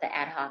the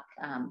ad hoc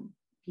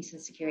peace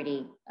and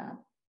security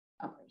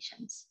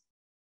operations.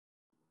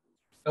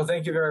 No,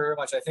 thank you very, very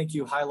much. I think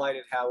you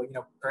highlighted how,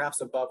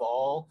 perhaps above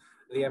all,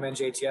 the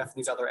MNJTF and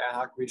these other ad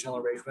hoc regional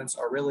arrangements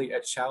are really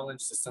a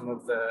challenge to some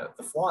of the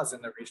flaws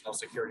in the regional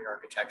security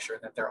architecture,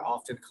 and that there are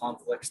often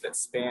conflicts that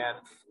span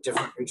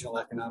different regional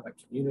economic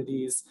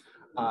communities.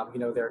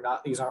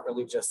 These aren't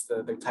really just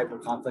the type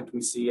of conflict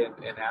we see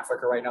in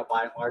Africa right now.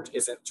 By and large,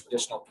 isn't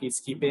traditional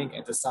peacekeeping,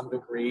 and to some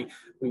degree,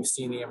 we've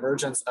seen the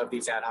emergence of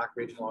these ad hoc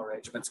regional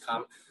arrangements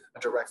come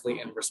directly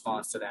in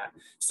response to that.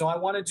 So I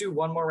want to do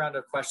one more round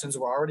of questions.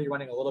 We're already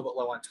running a little bit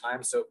low on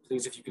time, so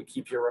please, if you could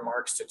keep your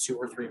remarks to 2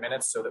 or 3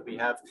 minutes so that we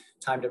have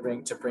time to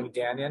bring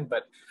Dan in.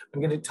 But I'm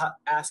going to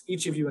ask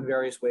each of you in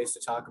various ways to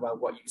talk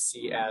about what you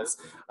see as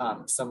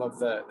some of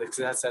the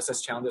success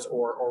challenges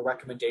or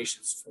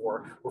recommendations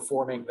for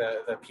reforming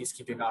the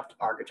peacekeeping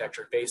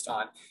architecture based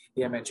on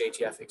the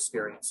MNJTF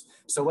experience.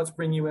 So let's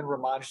bring you in,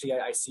 Remadji.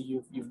 I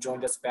see you've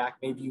joined us back.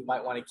 Maybe you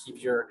might want to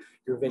keep your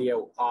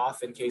video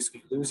off in case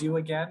we lose you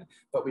again,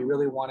 but we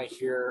really want to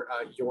hear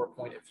your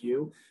point of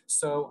view.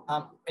 So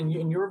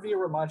in your view,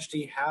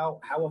 Remadji,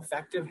 how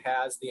effective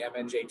has the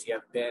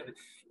MNJTF been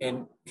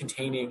in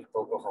containing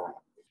Boko Haram?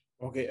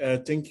 Okay,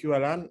 thank you,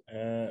 Alan.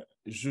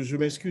 Je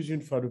m'excuse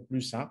une fois de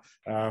plus.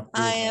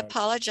 I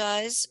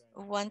apologize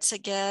once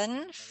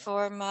again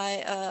for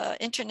my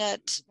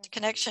internet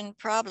connection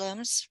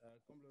problems.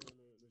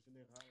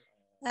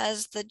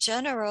 As the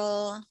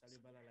General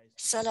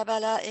Saleh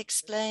Bala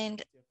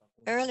explained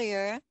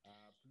earlier,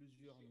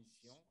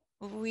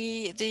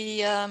 the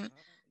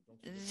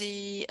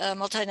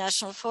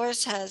multinational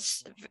force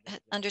has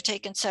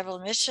undertaken several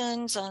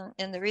missions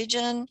in the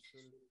region,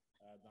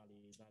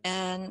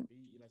 and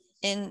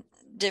in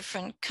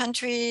different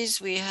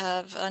countries. We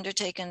have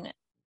undertaken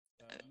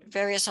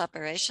various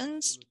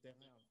operations,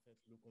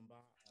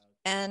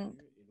 and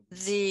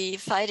the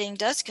fighting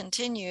does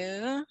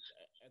continue,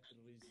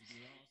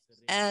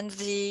 and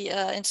the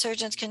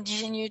insurgents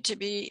continue to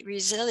be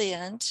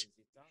resilient.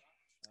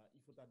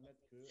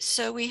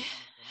 So we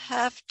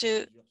have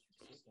to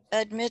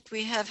admit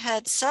we have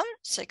had some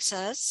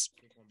success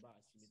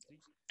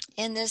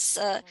in this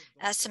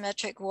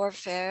asymmetric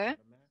warfare,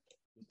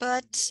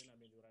 but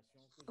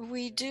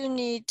we do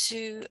need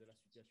to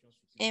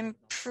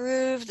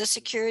improve the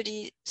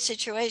security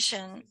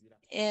situation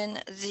in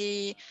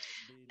the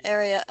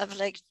area of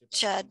Lake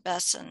Chad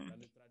Basin.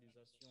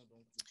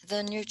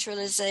 The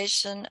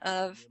neutralization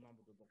of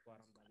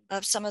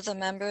some of the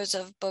members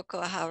of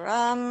Boko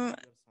Haram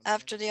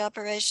after the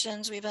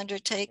operations we've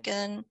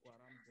undertaken.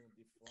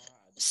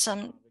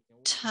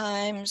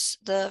 Sometimes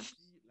that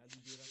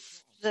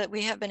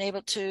we have been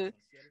able to,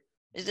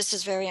 this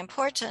is very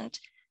important,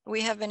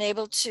 we have been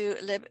able to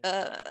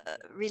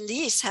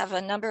have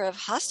a number of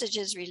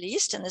hostages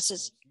released, and this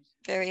is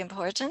very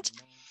important.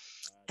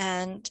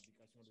 And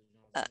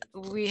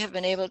we have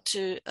been able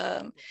to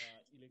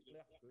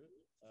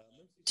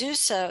do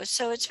so.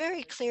 So it's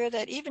very clear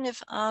that even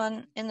if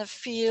in the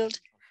field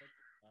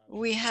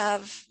we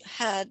have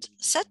had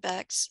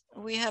setbacks,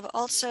 we have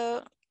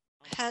also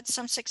had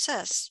some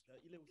success.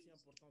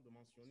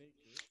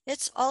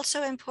 It's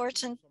also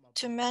important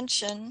to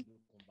mention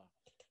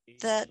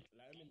that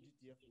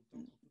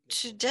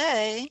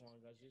today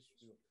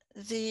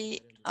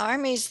the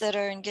armies that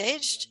are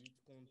engaged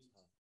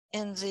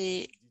in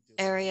the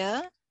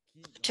area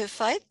to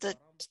fight the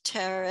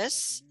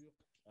terrorists,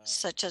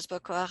 such as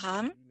Boko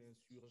Haram,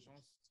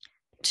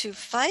 to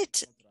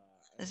fight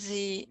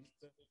the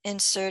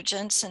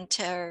insurgents and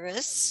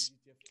terrorists,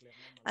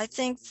 I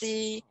think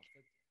we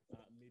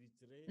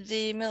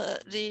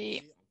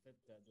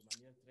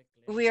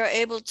are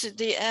able to,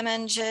 the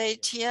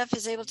MNJTF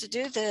is able to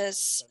do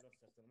this,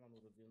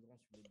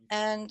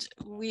 and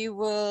we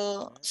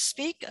will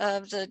speak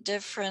of the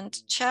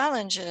different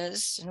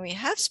challenges, and we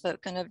have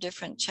spoken of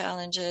different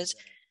challenges,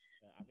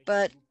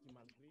 but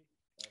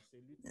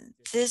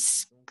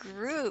this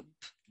group,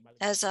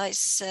 as I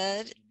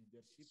said,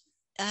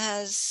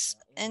 has,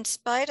 in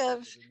spite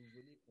of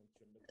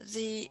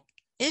the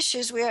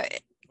issues,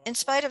 in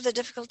spite of the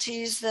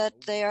difficulties that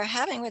they are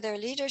having with their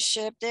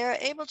leadership, they are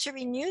able to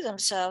renew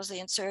themselves, the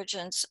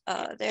insurgents.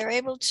 They're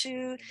able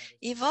to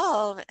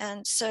evolve,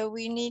 and so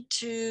we need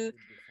to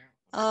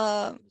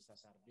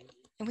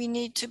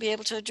be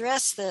able to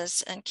address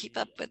this and keep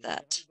up with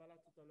that.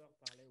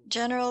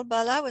 General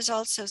Bala was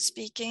also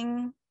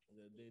speaking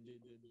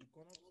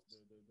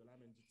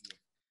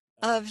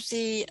of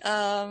the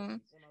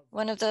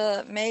one of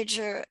the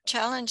major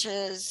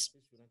challenges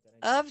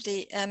of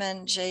the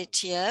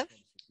MNJTF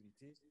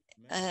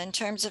in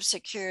terms of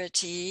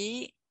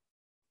security.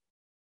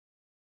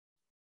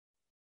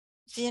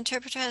 The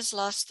interpreter has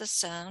lost the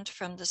sound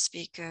from the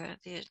speaker.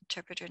 The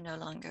interpreter no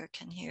longer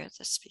can hear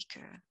the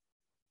speaker.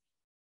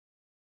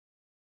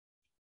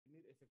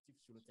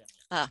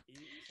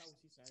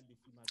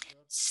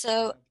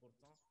 So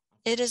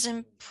it is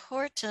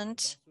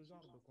important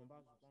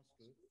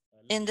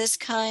in this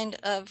kind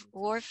of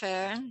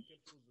warfare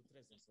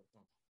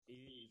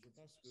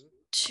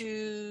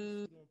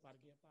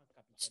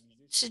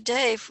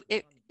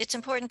it's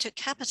important to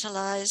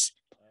capitalize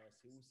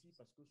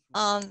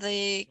on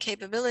the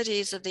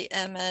capabilities of the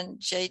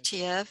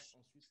MNJTF.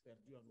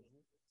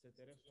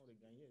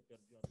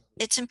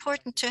 It's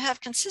important to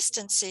have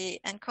consistency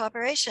and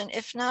cooperation.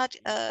 If not,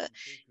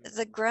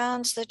 the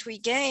grounds that we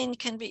gain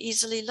can be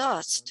easily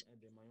lost.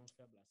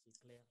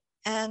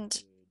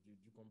 And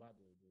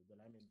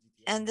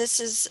this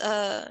has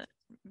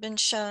been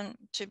shown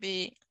to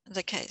be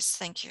the case.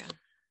 Thank you.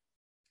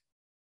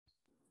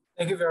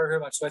 Thank you very, very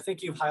much. So I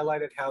think you've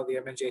highlighted how the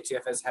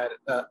MNJTF has had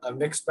a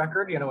mixed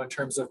record, in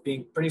terms of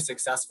being pretty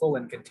successful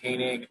in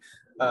containing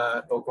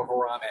Boko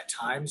Haram at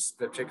times,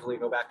 particularly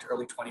go back to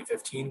early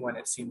 2015 when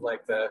it seemed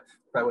like the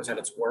threat was at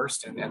its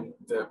worst, and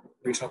the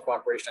regional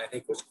cooperation, I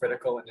think, was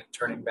critical in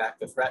turning back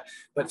the threat,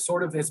 but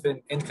sort of has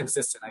been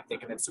inconsistent, I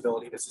think, in its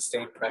ability to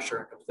sustain pressure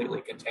and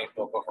completely contain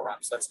Boko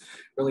Haram. So that's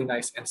really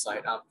nice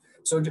insight.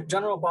 So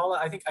General Bala,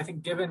 I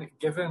think given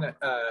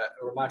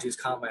Remadji's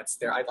comments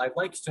there, I'd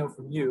like to know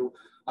from you,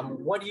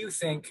 what do you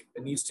think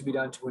needs to be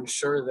done to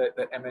ensure that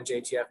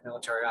MNJTF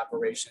military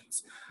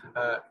operations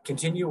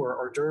continue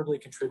or durably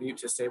contribute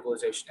to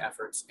stabilization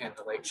efforts in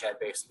the Lake Chad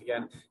Basin?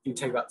 Again, you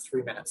take about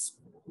 3 minutes.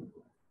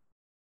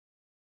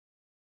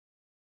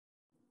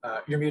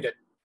 You're muted.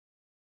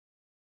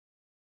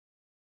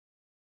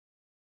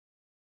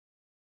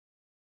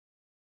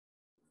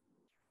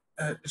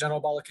 General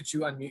Bala, could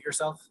you unmute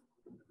yourself?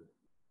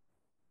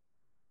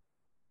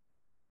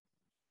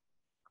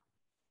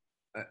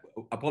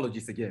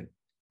 Apologies again.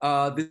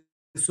 The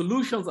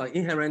solutions are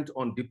inherent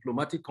on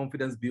diplomatic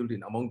confidence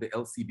building among the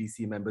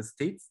LCBC member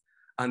states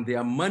and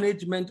their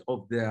management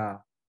of their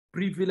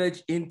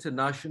privileged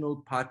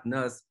international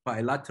partners'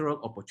 bilateral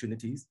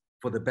opportunities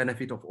for the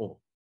benefit of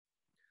all.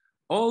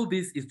 All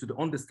this is to the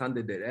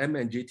understanding that the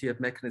MNJTF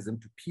mechanism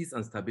to peace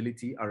and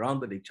stability around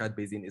the Lake Chad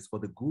Basin is for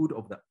the good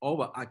of the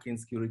overarching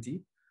security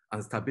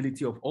and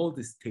stability of all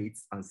the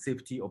states and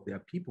safety of their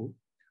people,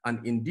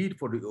 and indeed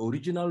for the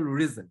original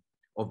reason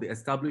of the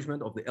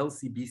establishment of the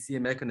LCBCA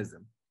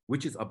mechanism,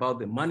 which is about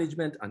the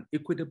management and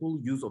equitable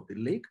use of the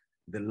lake,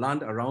 the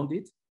land around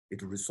it,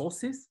 its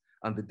resources,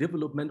 and the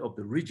development of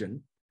the region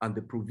and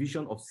the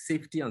provision of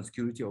safety and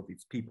security of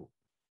its people.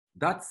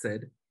 That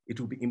said, it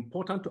will be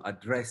important to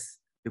address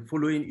the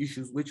following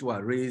issues which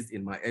were raised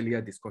in my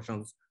earlier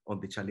discussions on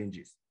the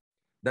challenges.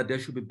 That there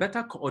should be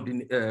better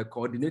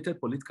coordinated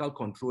political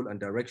control and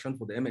direction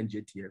for the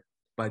MNJTF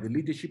by the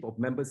leadership of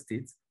member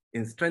states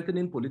in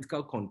strengthening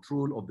political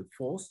control of the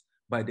force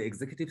by the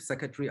executive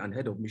secretary and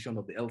head of mission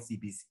of the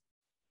LCBC.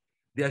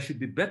 There should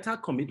be better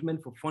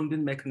commitment for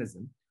funding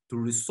mechanism to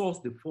resource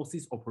the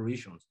forces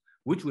operations,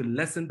 which will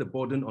lessen the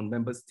burden on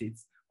member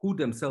states who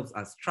themselves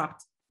are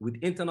strapped with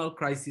internal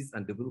crisis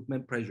and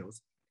development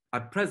pressures.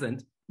 At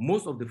present,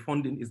 most of the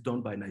funding is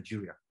done by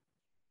Nigeria.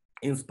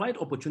 In spite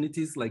of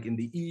opportunities like in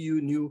the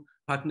EU new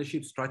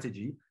partnership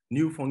strategy,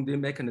 new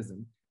funding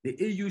mechanism, the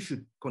EU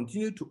should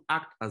continue to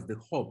act as the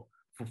hub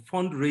for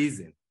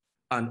fundraising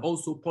and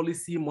also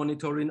policy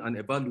monitoring and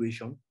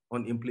evaluation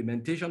on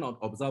implementation and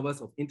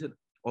observance of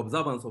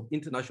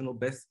international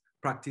best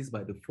practice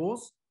by the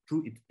force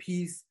through its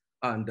Peace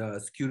and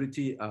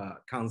Security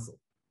Council.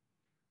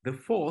 The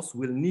force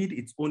will need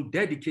its own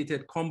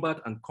dedicated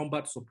combat and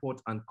combat support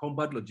and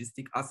combat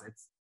logistic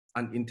assets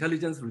and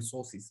intelligence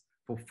resources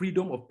for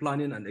freedom of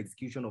planning and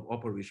execution of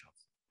operations.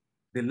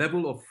 The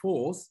level of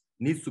force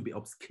needs to be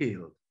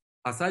upscaled,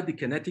 aside the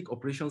kinetic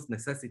operations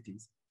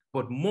necessities,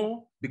 but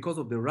more because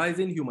of the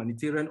rising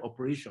humanitarian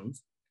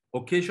operations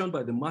occasioned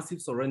by the massive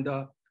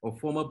surrender of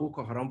former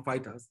Boko Haram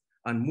fighters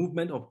and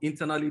movement of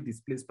internally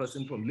displaced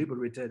persons from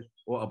liberated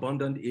or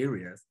abandoned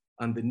areas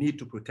and the need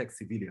to protect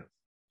civilians.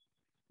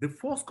 The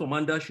force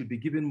commander should be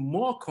given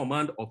more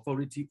command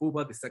authority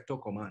over the sector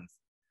commands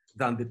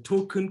than the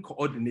token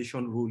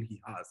coordination role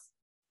he has.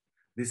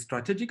 The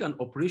strategic and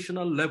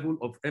operational level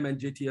of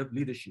MNJTF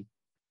leadership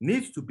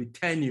needs to be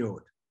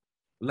tenured,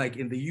 like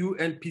in the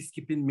UN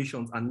peacekeeping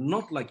missions and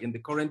not like in the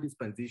current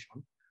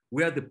dispensation,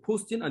 where the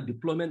posting and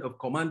deployment of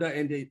commander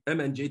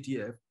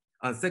MNJTF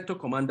and sector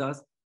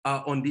commanders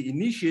are on the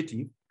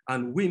initiative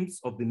and whims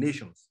of the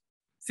nations.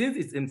 Since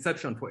its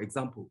inception, for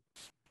example,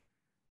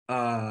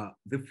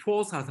 the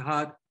force has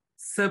had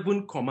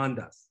 7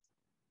 commanders.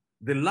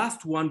 The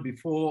last one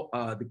before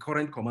the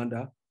current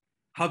commander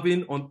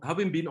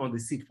having been on the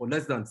seat for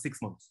less than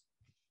 6 months.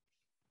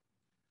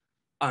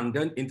 And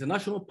then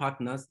international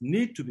partners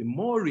need to be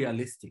more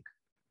realistic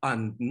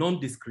and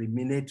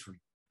non-discriminatory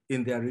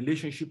in their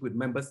relationship with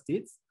member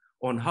states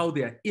on how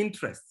their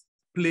interests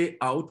play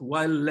out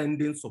while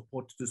lending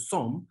support to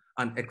some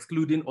and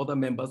excluding other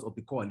members of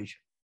the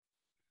coalition.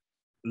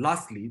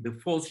 Lastly, the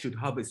force should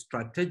have a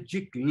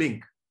strategic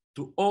link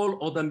to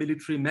all other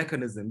military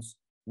mechanisms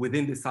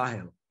within the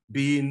Sahel,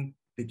 being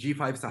the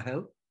G5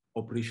 Sahel,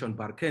 Operation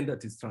Barkhane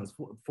that is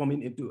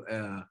transforming into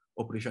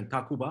Operation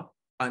Takuba,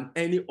 and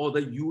any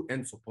other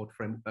UN support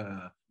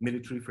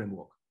military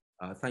framework.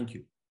 Thank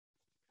you.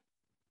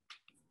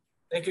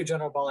 Thank you,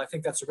 General Bala. I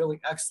think that's a really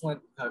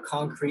excellent,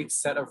 concrete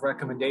set of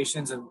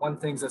recommendations. And one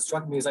thing that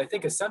struck me is I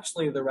think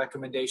essentially the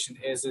recommendation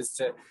is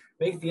to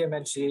make the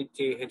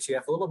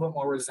MNJTF a little bit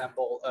more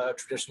resemble a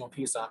traditional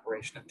peace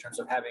operation in terms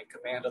of having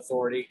command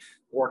authority,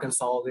 more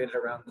consolidated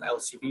around the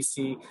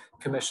LCBC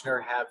commissioner,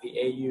 have the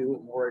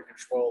AU more in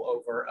control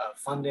over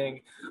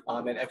funding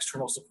and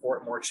external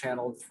support more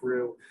channeled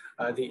through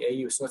the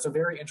AU. So it's a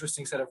very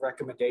interesting set of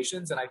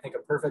recommendations, and I think a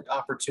perfect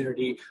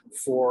opportunity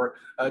for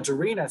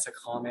Dorina to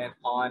comment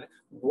on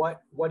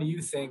what do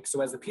you think,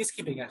 so as the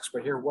peacekeeping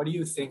expert here, what do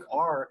you think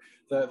are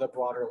the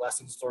broader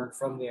lessons learned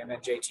from the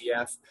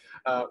MNJTF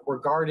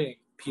regarding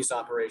peace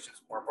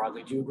operations more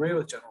broadly? Do you agree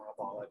with General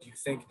Bala? Do you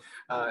think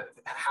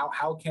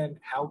how can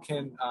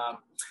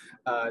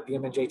the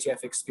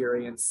MNJTF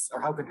experience,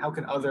 or how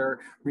can other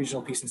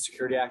regional peace and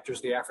security actors,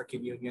 the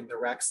African Union, the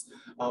REX,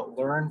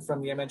 learn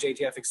from the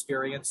MNJTF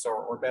experience,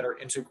 or better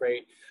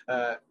integrate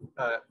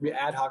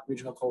ad hoc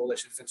regional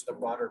coalitions into the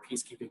broader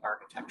peacekeeping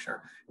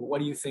architecture? What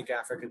do you think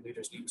African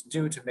leaders need to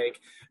do to make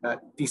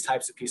these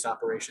types of peace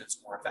operations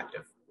more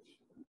effective?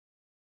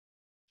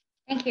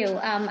 Thank you.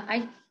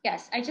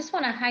 I just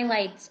want to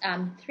highlight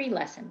 3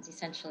 lessons,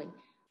 essentially.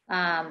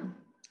 The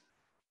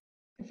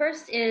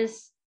first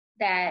is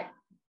that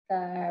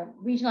the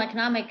regional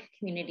economic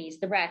communities,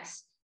 the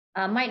RECs,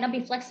 might not be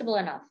flexible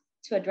enough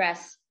to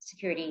address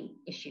security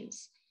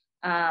issues,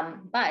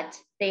 but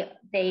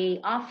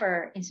they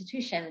offer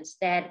institutions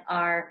that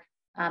are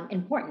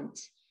important.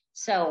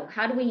 So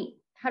how do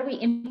we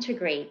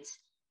integrate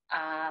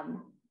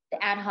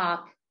the ad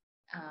hoc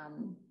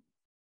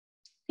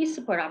peace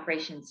support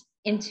operations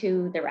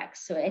into the RECs?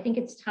 So I think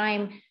it's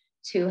time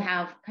to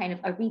have kind of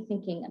a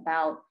rethinking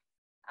about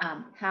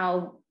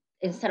how,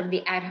 instead of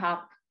the ad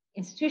hoc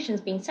institutions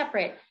being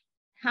separate,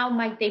 how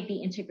might they be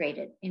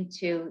integrated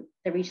into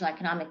the regional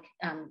economic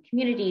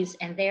communities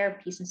and their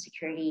peace and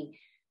security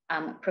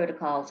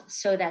protocols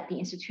so that the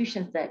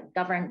institutions that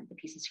govern the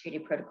peace and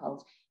security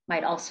protocols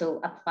might also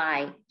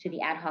apply to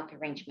the ad hoc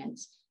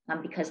arrangements,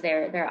 because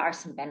there are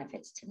some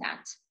benefits to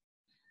that.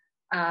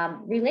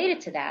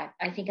 Related to that,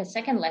 I think a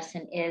second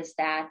lesson is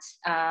that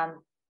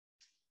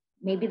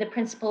maybe the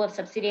principle of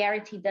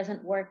subsidiarity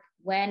doesn't work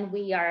when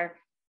we are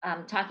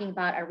talking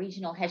about a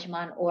regional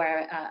hegemon or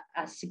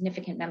a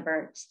significant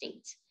member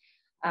state.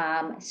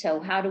 So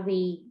how do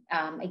we,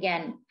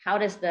 again, how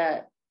does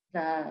the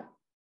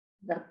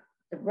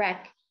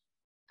REC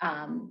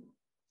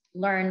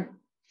learn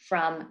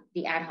from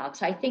the ad hoc?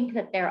 So I think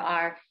that there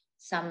are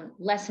some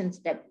lessons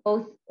that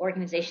both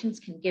organizations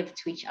can give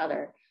to each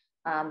other,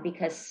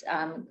 because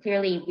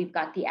clearly we've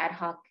got the ad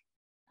hoc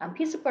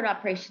peace support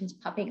operations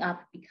popping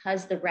up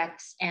because the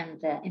RECs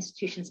and the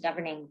institutions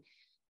governing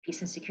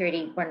peace and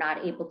security were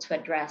not able to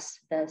address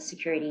the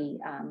security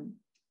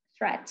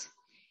threat.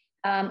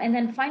 And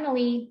then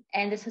finally,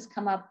 and this has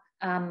come up,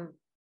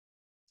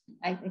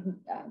 I think,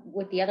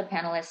 with the other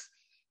panelists,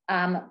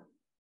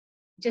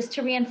 just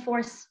to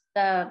reinforce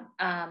the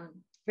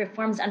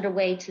reforms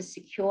underway to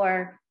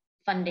secure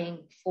funding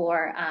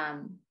for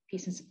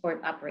peace and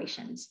support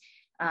operations.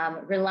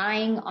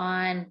 Relying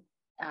on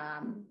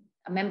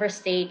a member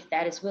state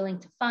that is willing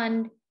to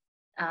fund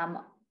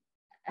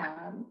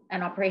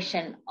an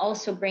operation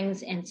also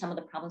brings in some of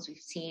the problems we've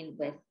seen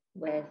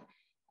with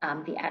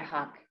the ad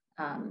hoc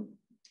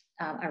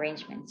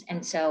arrangements.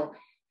 And so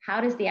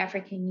how does the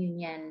African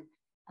Union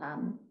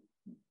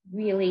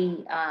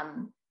really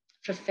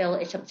fulfill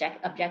its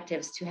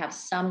objectives to have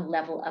some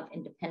level of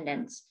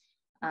independence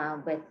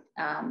with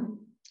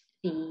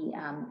the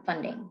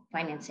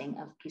financing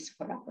of peace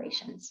support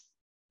operations?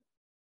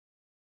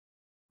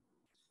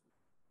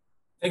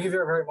 Thank you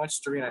very, very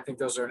much, Dorina. I think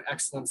those are an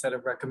excellent set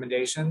of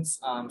recommendations.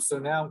 So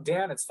now,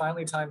 Dan, it's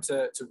finally time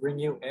to bring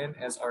you in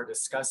as our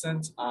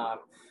discussant.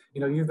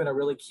 You've been a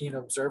really keen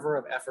observer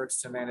of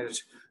efforts to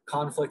manage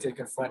conflict and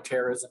confront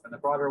terrorism in the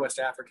broader West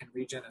African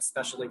region,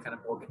 especially kind of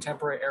more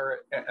contemporary era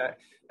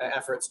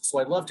efforts. So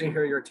I'd love to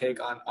hear your take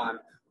on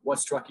what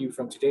struck you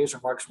from today's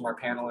remarks from our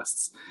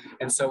panelists.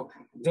 And so,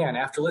 Dan,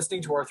 after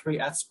listening to our three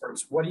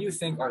experts, what do you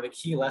think are the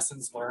key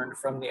lessons learned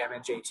from the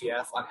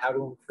MNJTF on how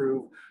to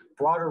improve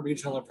broader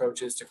regional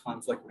approaches to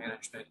conflict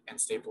management and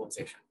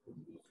stabilization?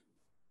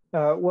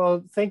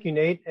 Well, thank you,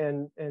 Nate,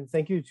 and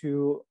thank you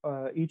to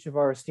each of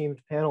our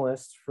esteemed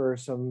panelists for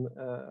some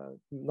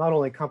not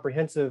only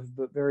comprehensive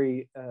but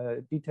very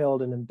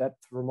detailed and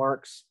in-depth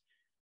remarks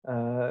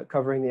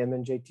covering the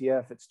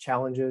MNJTF, its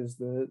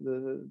challenges,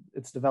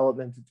 its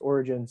development, its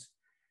origins.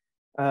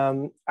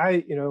 I'm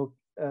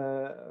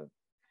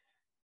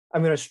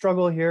going to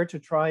struggle here to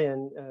try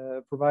and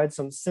provide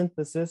some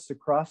synthesis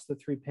across the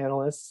three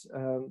panelists,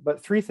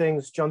 but three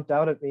things jumped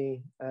out at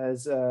me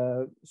as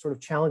sort of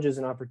challenges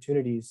and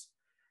opportunities.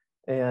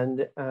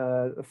 And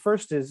the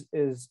first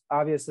is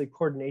obviously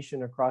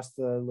coordination across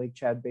the Lake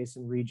Chad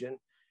Basin region.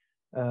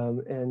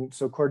 And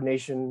so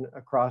coordination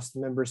across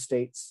the member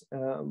states,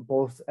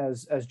 both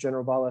as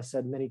General Bala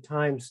said many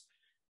times,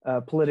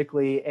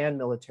 politically and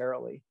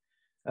militarily.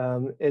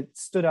 It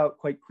stood out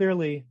quite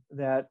clearly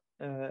that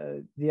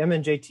the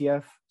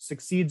MNJTF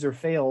succeeds or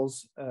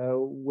fails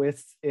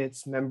with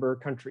its member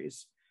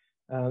countries.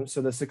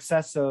 So the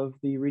success of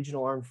the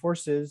regional armed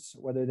forces,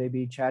 whether they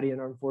be Chadian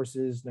armed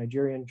forces,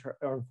 Nigerian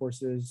armed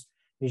forces,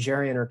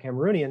 Nigerian or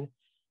Cameroonian,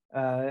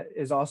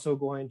 is also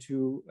going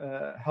to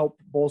help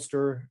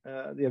bolster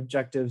the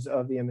objectives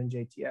of the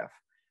MNJTF.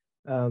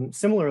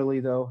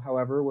 Similarly, though,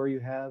 however, where you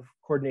have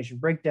coordination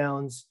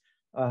breakdowns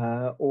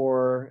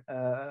or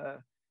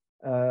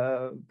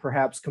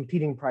perhaps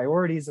competing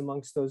priorities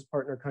amongst those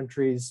partner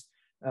countries,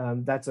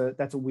 that's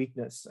a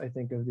weakness, I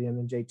think, of the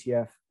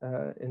MNJTF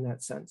in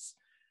that sense.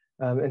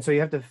 And so you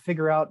have to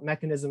figure out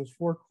mechanisms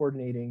for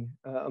coordinating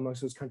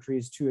amongst those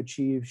countries to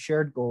achieve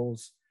shared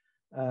goals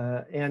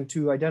and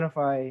to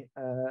identify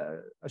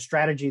a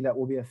strategy that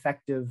will be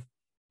effective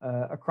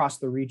across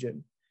the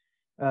region.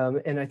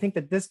 And I think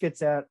that this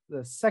gets at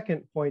the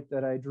second point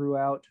that I drew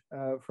out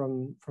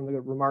from the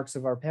remarks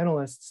of our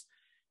panelists,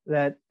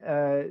 that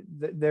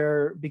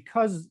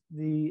because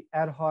the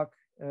ad hoc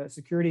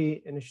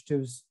security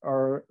initiatives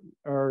are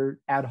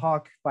ad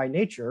hoc by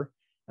nature,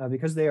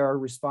 because they are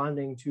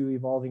responding to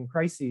evolving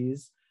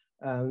crises,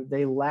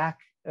 they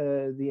lack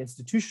the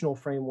institutional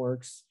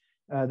frameworks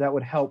that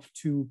would help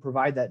to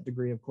provide that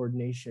degree of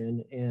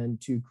coordination and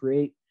to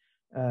create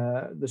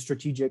the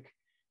strategic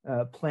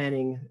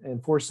planning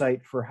and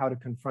foresight for how to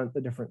confront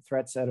the different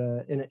threats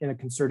in a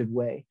concerted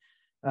way.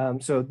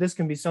 So this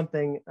can be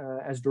something,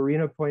 as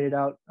Dorina pointed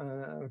out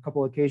on a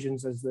couple of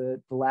occasions, as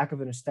the lack of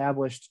an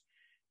established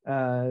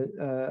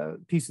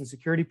peace and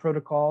security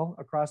protocol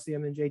across the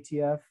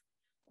MNJTF,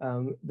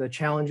 the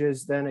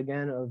challenges then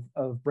again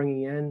of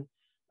bringing in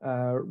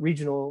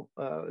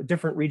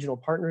different regional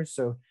partners.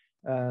 So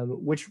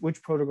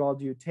which protocol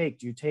do you take?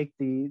 Do you take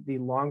the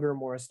longer,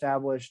 more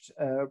established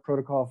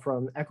protocol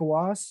from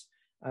ECOWAS?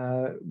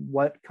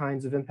 What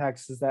kinds of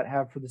impacts does that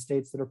have for the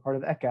states that are part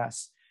of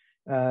ECAS?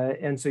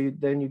 And so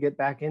then you get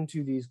back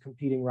into these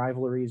competing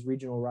rivalries,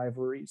 regional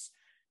rivalries.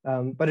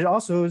 But it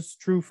also is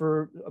true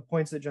for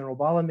points that General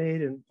Bala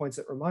made and points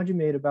that Remadji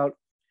made about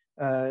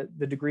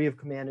the degree of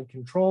command and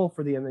control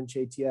for the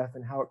MNJTF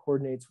and how it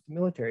coordinates with the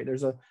military.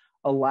 There's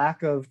a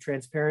lack of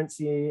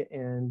transparency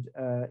and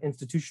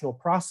institutional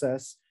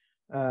process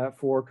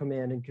for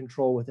command and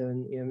control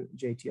within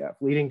the MJTF,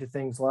 leading to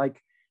things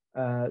like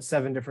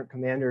 7 different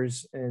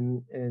commanders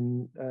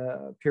in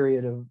a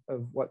period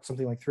of what,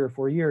 something like 3 or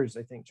 4 years,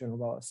 I think General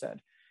Bala said.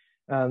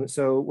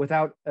 So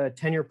without a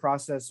tenure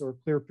process or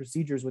clear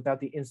procedures, without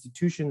the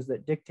institutions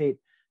that dictate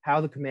how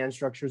the command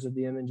structures of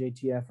the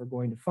MNJTF are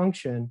going to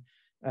function,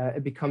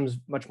 it becomes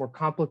much more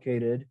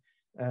complicated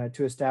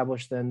to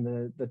establish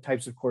then the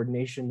types of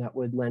coordination that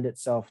would lend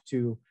itself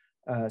to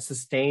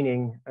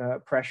sustaining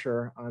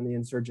pressure on the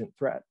insurgent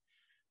threat.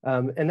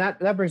 And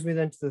that brings me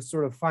then to the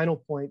sort of final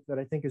point that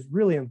I think is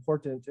really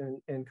important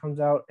and comes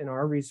out in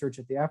our research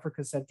at the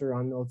Africa Center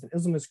on militant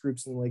Islamist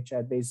groups in the Lake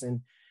Chad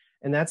Basin.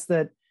 And that's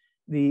that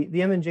the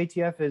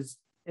MNJTF is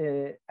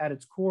at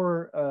its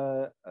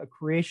core a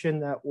creation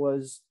that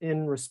was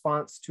in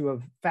response to a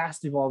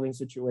fast evolving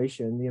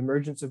situation, the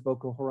emergence of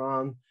Boko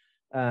Haram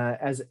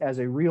as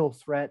a real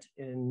threat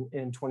in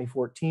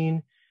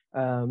 2014.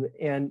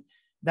 And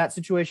that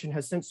situation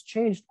has since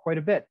changed quite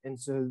a bit. And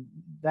so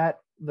that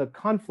the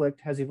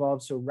conflict has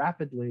evolved so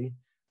rapidly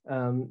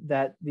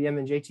that the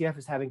MNJTF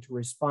is having to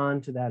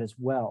respond to that as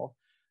well.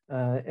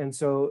 And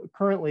so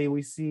currently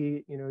we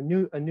see,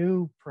 a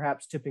new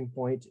perhaps tipping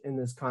point in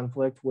this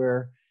conflict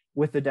where,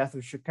 with the death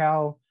of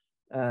Shekau,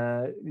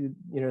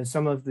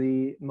 some of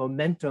the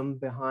momentum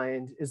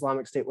behind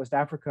Islamic State West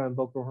Africa and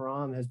Boko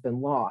Haram has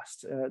been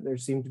lost. There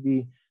seem to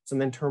be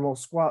some internal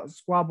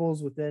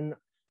squabbles within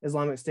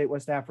Islamic State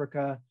West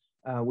Africa.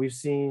 We've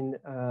seen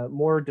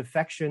more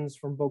defections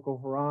from Boko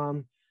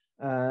Haram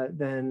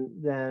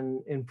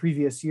than in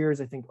previous years.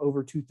 I think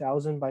over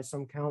 2,000 by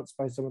some counts,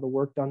 by some of the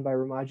work done by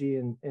Remadji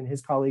and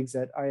his colleagues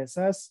at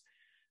ISS.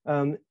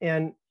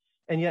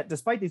 And yet,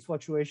 despite these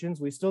fluctuations,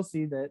 we still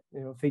see that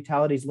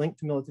fatalities linked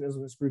to militant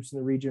Islamist groups in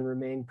the region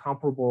remain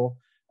comparable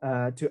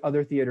to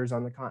other theaters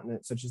on the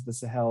continent, such as the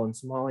Sahel and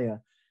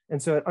Somalia.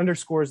 And so it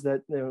underscores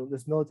that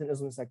this militant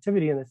Islamist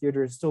activity in the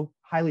theater is still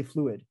highly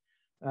fluid.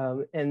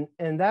 And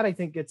that, I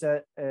think, gets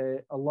at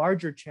a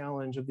larger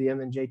challenge of the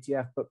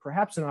MNJTF, but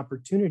perhaps an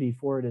opportunity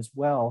for it as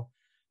well,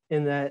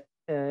 in that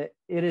it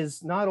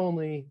is not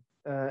only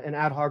an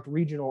ad hoc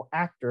regional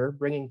actor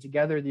bringing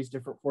together these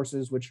different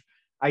forces, which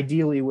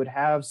ideally would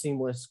have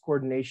seamless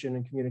coordination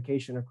and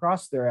communication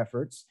across their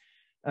efforts,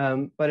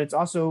 but it's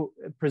also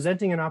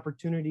presenting an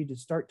opportunity to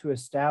start to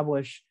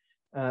establish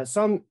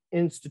some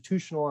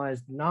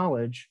institutionalized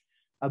knowledge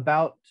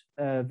about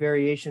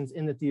variations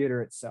in the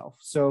theater itself.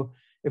 So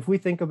if we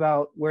think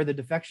about where the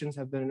defections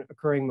have been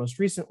occurring most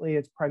recently,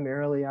 it's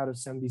primarily out of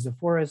Sambisa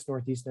Forest,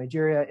 Northeast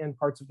Nigeria, and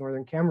parts of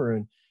Northern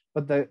Cameroon.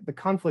 But the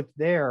conflict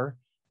there,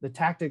 the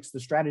tactics, the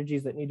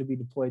strategies that need to be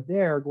deployed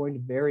there are going to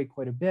vary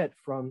quite a bit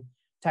from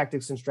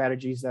tactics and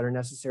strategies that are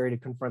necessary to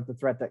confront the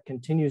threat that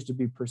continues to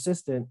be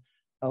persistent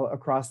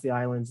across the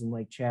islands in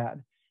Lake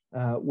Chad,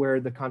 where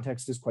the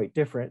context is quite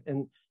different.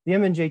 And the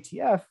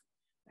MNJTF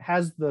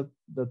has the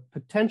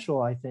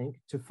potential, I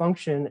think, to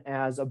function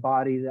as a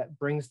body that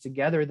brings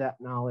together that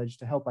knowledge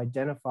to help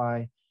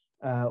identify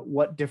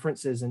what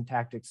differences in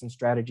tactics and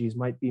strategies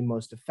might be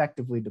most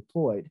effectively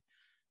deployed.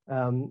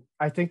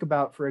 I think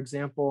about, for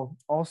example,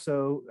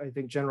 also, I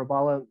think General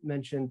Bala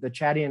mentioned the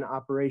Chadian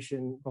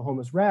Operation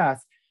Bahoma's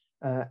Wrath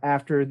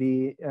after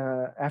the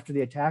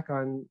attack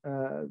on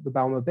the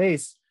Balma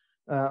base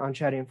on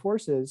Chadian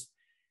forces.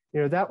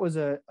 That was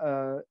a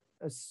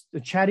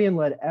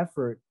Chadian-led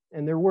effort.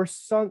 And there was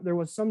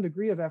some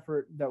degree of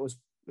effort that was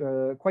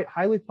quite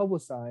highly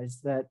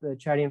publicized that the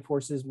Chadian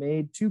forces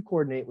made to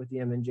coordinate with the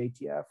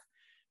MNJTF.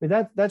 I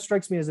mean, that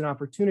strikes me as an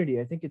opportunity.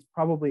 I think it's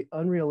probably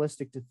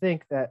unrealistic to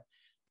think that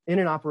in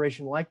an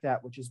operation like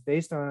that, which is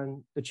based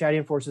on the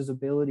Chadian forces'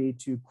 ability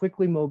to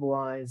quickly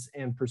mobilize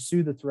and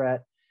pursue the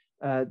threat,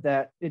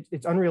 that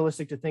it's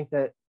unrealistic to think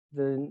that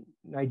the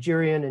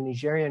Nigerian and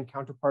Nigerian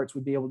counterparts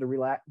would be able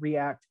to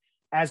react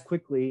as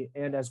quickly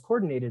and as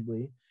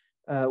coordinatedly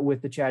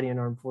with the Chadian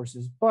armed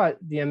forces, but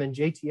the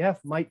MNJTF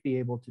might be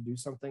able to do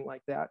something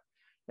like that.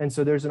 And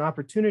so there's an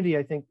opportunity,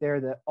 I think, there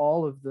that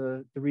all of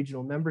the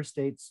regional member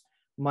states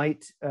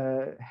might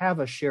have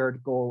a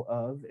shared goal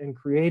of in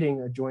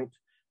creating a joint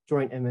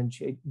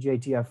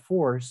MNJTF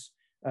force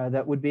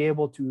that would be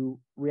able to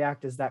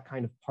react as that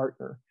kind of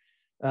partner.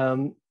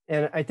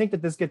 And I think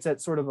that this gets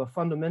at sort of a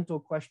fundamental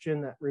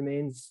question that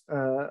remains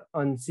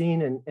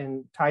unseen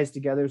and ties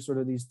together sort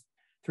of these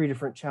 3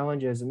 different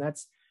challenges, and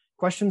that's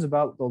questions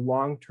about the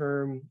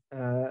long-term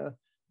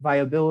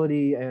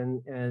viability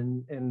and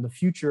the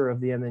future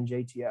of the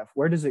MNJTF.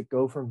 Where does it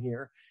go from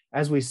here?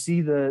 As we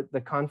see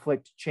the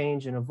conflict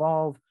change and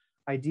evolve,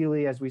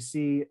 ideally, as we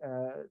see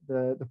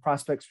the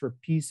prospects for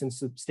peace and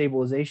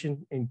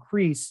stabilization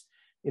increase,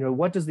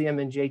 what does the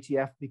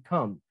MNJTF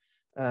become?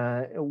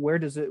 Where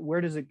does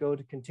it go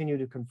to continue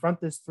to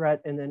confront this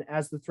threat? And then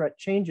as the threat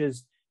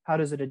changes, how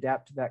does it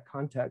adapt to that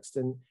context?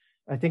 And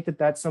I think that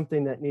that's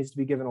something that needs to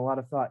be given a lot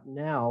of thought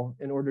now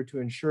in order to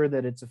ensure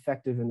that it's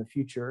effective in the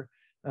future.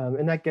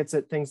 And that gets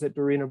at things that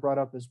Dorina brought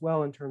up as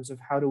well in terms of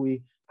how do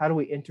we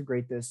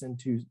integrate this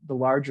into the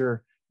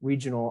larger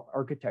regional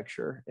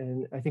architecture.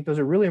 And I think those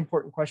are really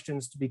important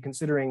questions to be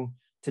considering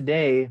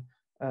today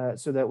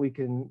so that we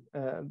can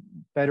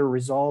better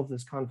resolve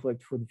this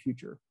conflict for the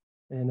future.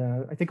 And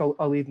I think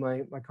I'll leave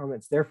my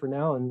comments there for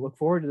now and look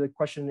forward to the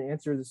question and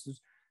answer. This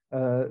is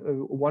a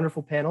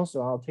wonderful panel,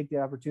 so I'll take the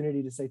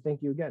opportunity to say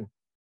thank you again.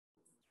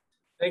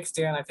 Thanks,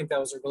 Dan. I think that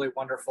was a really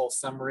wonderful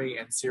summary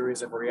and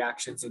series of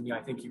reactions. And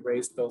I think you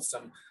raised both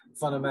some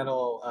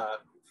fundamental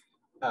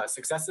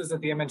successes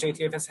that the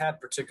MNJTF has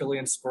had, particularly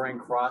in spurring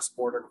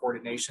cross-border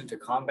coordination to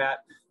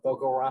combat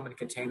Boko Haram and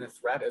contain the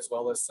threat, as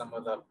well as some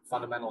of the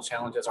fundamental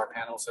challenges our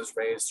panelists has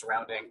raised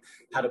surrounding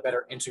how to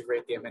better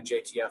integrate the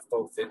MNJTF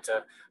both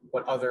into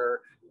what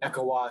other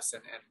ECOWAS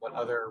and what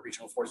other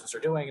regional forces are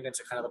doing and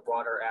into kind of the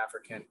broader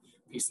African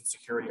peace and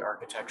security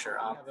architecture.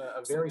 I have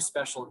a very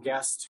special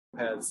guest who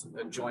has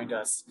joined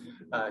us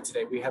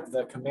today. We have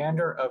the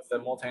commander of the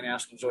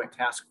Multinational Joint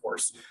Task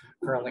Force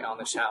currently on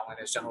the chat line,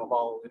 as General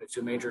Bala alluded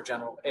to, Major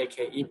General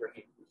A.K.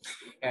 Ibrahim.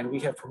 And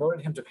we have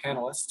promoted him to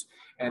panelist.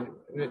 And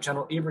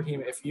General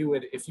Ibrahim, if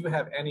you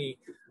have any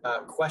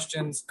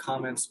questions,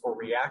 comments, or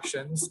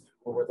reactions,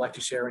 or would like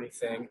to share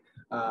anything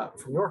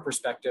from your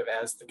perspective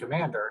as the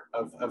commander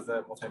of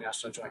the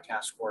Multinational Joint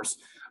Task Force,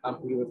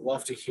 we would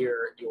love to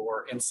hear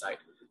your insight.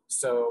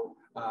 So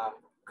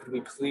could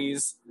we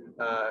please,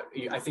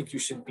 I think you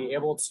should be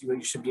able to,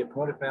 you should be a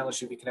promoted panelist, you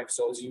should be connected.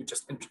 So as you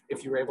just,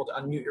 if you were able to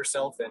unmute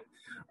yourself and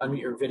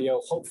unmute your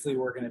video, hopefully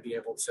we're going to be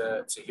able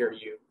to hear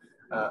you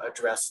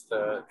address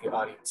the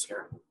audience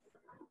here.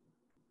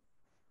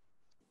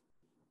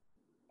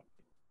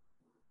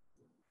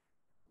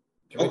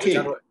 Okay.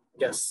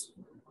 Yes.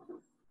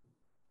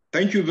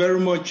 Thank you very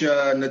much,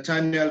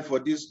 Nathaniel, for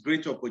this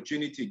great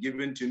opportunity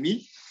given to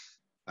me.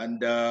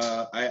 And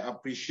I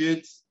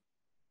appreciate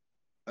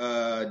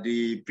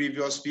the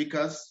previous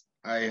speakers.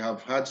 I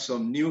have had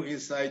some new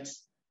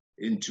insights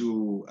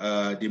into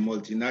the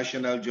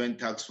Multinational Joint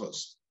Task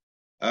Force.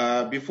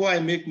 Before I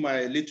make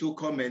my little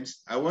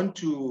comments, I want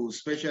to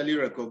especially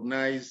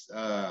recognize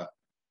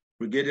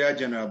Brigadier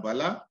General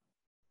Bala,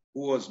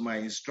 who was my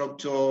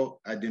instructor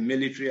at the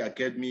military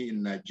academy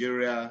in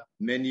Nigeria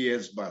many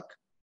years back.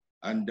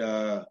 And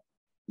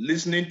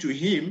listening to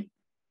him,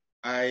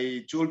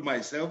 I told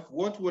myself,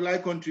 what will I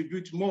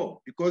contribute more?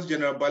 Because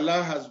General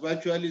Bala has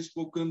virtually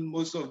spoken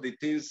most of the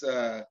things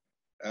I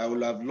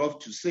would have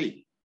loved to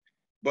say.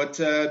 But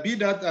be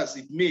that as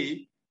it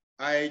may,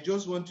 I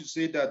just want to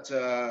say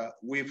that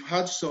we've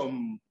had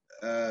some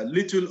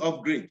little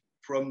upgrade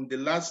from the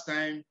last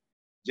time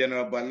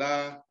General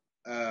Bala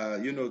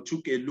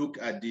took a look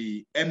at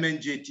the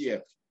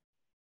MNJTF.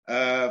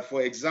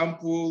 For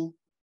example,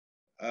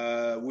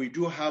 we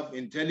do have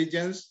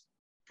intelligence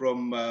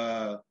from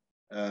the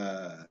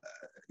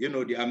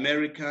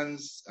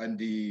Americans and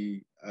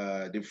the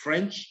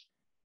French.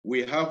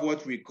 We have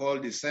what we call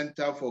the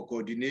Center for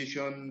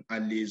Coordination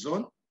and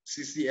Liaison,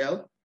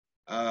 CCL.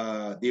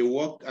 They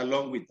work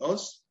along with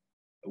us.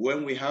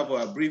 When we have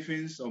our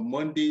briefings on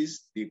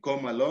Mondays, they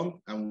come along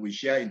and we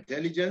share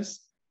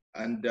intelligence.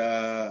 And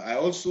I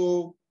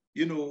also,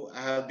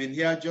 I have been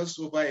here just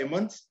over a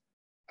month.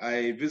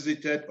 I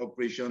visited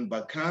Operation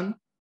Bakan,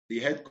 the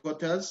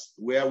headquarters,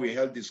 where we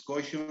held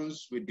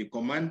discussions with the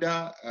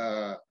commander,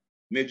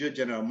 Major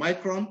General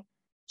Micron.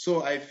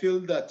 So I feel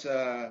that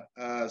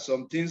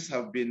some things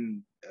have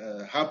been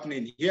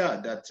happening here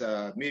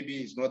that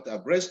maybe is not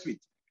abreast with.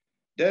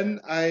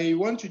 Then I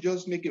want to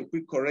just make a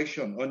quick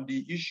correction on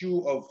the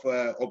issue of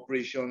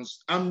operations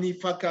Amni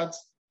Fakat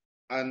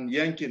and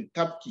Yankin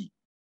Tapki.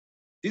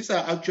 These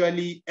are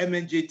actually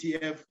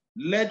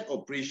MNJTF-led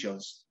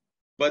operations,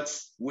 but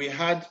we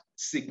had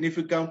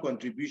significant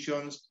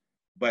contributions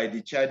by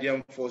the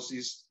Chadian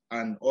forces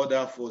and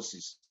other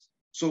forces.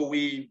 So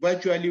we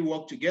virtually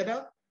work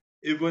together.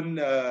 Even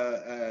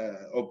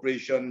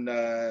Operation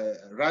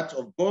Rat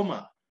of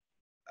Boma,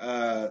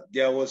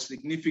 there was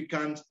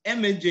significant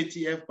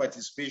MNJTF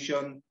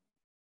participation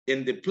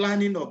in the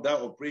planning of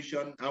that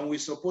operation, and we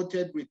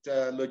supported with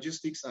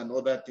logistics and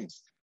other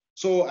things.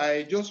 So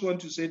I just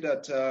want to say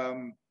that,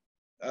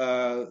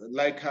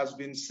 like has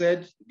been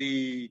said,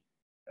 the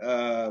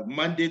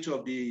mandate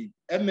of the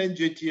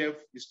MNJTF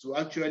is to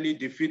actually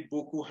defeat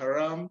Boko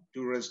Haram,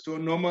 to restore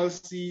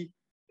normalcy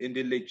in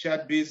the Lake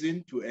Chad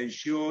Basin, to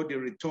ensure the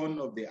return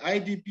of the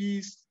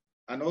IDPs,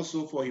 and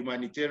also for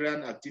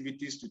humanitarian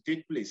activities to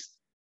take place.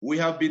 We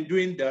have been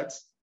doing that,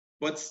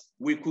 but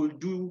we could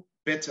do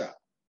better.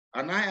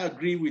 And I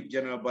agree with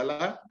General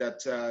Bala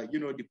that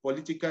the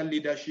political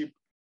leadership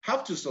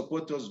have to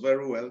support us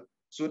very well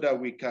so that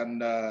we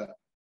can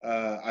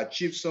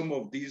achieve some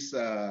of these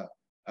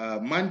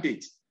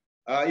mandates.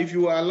 If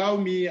you allow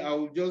me, I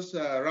will just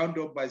round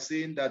up by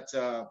saying that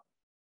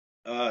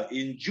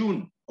in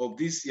June of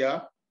this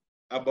year,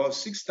 about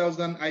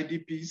 6,000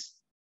 IDPs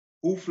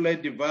who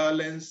fled the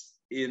violence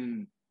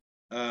in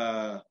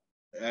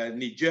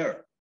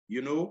Niger,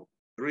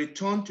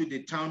 returned to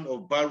the town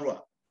of Barua,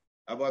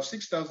 about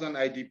 6,000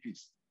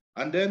 IDPs.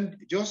 And then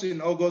just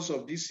in August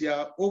of this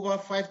year, over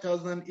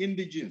 5,000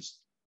 indigenes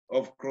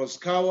of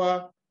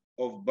Kroskawa,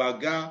 of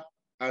Baga,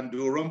 and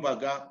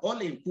Urumbaga, all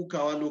in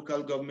Pukawa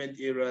local government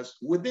areas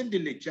within the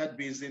Lake Chad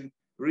Basin,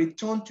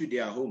 returned to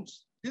their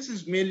homes. This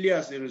is mainly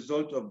as a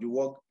result of the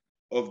work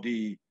of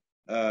the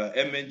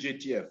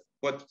MNJTF.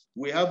 But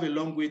we have a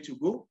long way to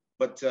go,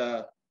 but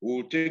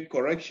we'll take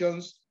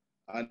corrections,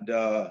 and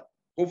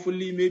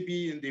hopefully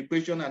maybe in the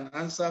question and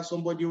answer,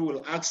 somebody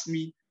will ask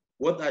me,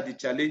 what are the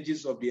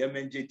challenges of the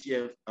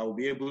MNJTF? I'll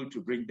be able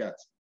to bring that.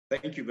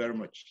 Thank you very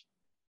much.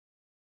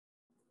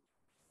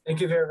 Thank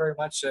you very, very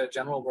much,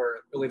 General. We're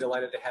really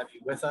delighted to have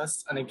you with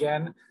us. And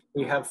again,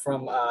 we have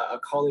from a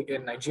colleague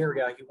in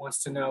Nigeria. He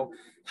wants to know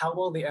how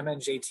well the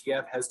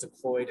MNJTF has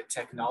deployed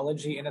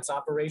technology in its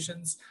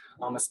operations,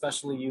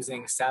 especially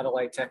using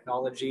satellite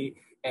technology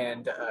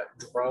and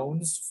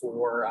drones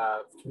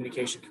for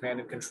communication, command,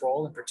 and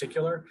control in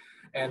particular.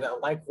 And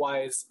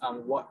likewise,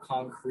 what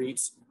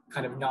concrete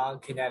kind of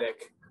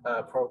non-kinetic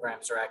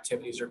programs or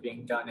activities are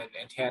being done in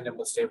tandem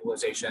with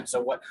stabilization.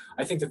 So what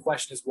I think the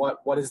question is,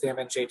 what is the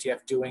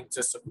MNJTF doing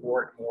to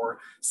support more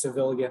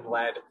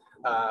civilian-led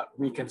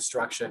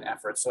reconstruction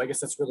efforts? So I guess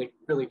that's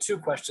really two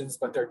questions,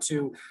 but they're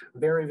two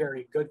very,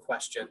 very good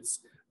questions.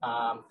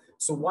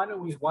 So why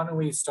don't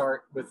we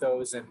start with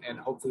those, and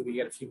hopefully we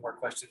get a few more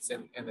questions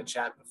in the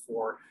chat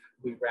before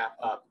we wrap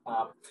up.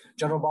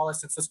 General Bala,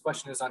 since this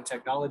question is on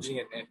technology,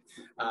 and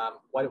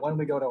why don't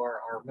we go to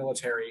our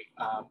military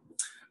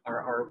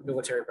our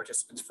military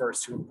participants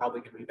first, who are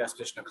probably going to be best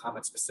positioned to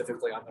comment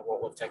specifically on the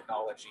role of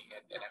technology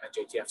in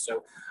MNJTF.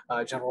 So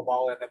General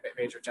Bala and then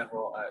Major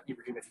General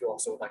Ibrahim, if you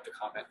also would like to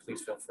comment,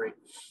 please feel free.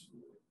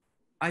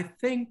 I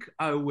think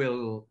I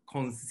will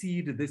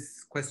concede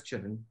this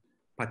question,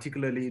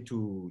 particularly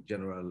to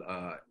General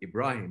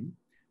Ibrahim,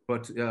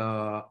 but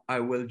I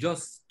will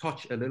just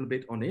touch a little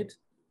bit on it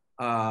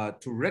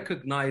to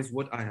recognize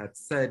what I had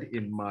said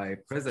in my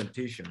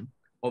presentation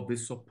of the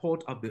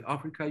support of the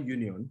African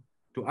Union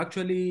to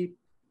actually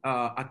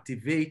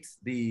activate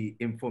the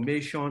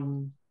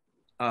information,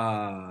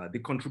 the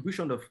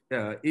contribution of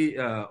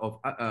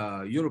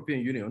European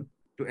Union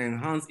to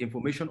enhance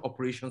information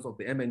operations of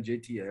the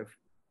MNJTF,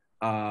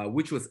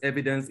 which was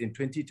evidenced in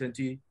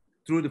 2020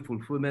 through the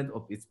fulfillment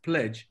of its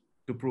pledge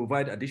to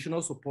provide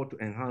additional support to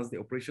enhance the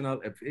operational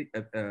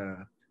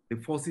the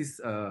forces'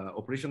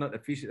 operational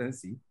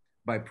efficiency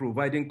by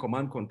providing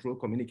command control,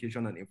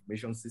 communication, and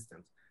information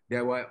systems.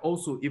 There were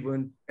also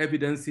even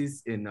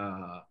evidences in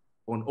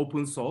on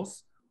open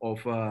source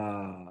of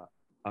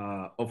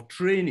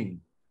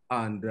training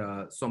and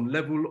some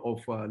level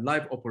of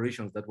live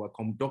operations that were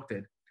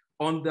conducted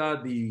under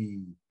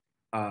the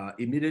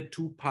immediate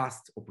two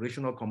past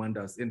operational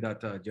commanders in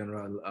that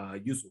General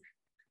Yusuf.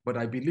 But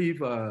I believe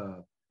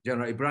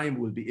General Ibrahim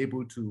will be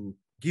able to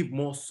give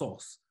more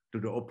source to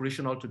the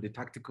operational, to the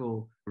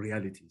tactical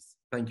realities.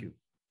 Thank you.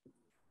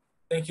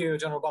 Thank you,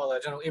 General Bala.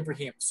 General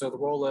Ibrahim, so the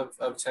role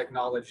of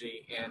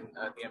technology in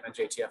the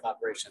MNJTF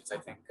operations, I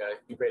think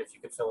it'd be great if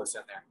you could fill us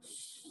in there.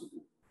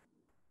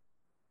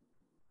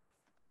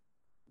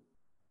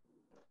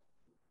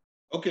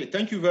 Okay,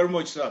 thank you very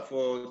much, sir,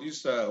 for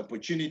this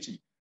opportunity.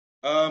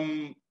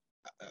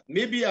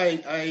 Maybe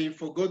I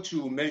forgot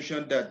to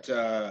mention that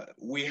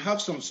we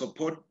have some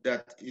support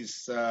that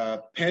is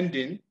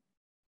pending.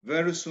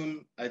 Very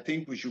soon, I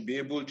think we should be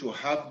able to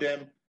have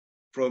them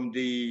from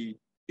the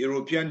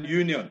European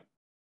Union.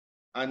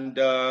 And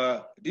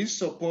this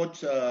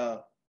support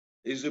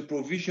is a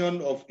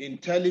provision of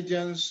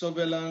intelligence,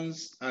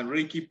 surveillance, and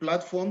Reiki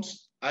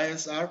platforms,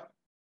 ISR,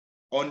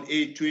 on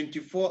a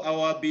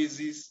 24-hour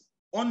basis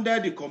under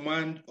the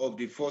command of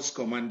the force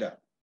commander.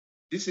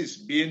 This is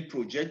being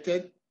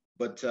projected,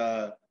 but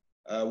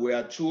we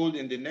are told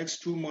in the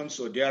next 2 months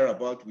or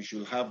thereabout, we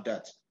should have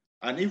that.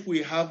 And if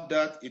we have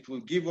that, it will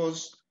give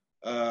us,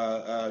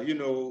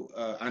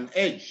 an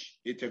edge,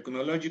 a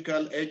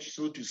technological edge,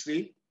 so to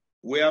say,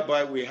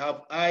 whereby we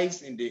have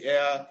eyes in the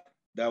air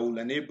that will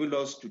enable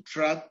us to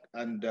track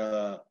and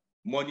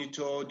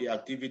monitor the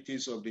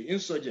activities of the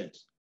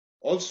insurgents.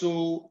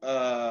 Also,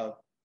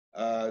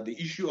 the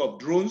issue of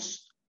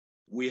drones.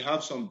 We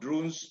have some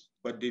drones,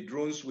 but the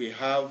drones we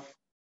have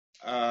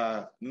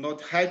are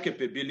not high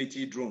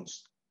capability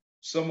drones.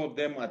 Some of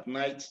them at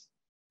night,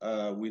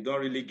 we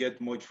don't really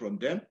get much from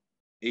them.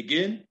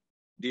 Again,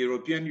 the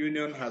European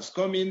Union has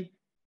come in.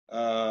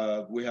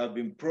 We have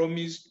been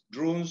promised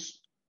drones,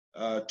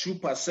 2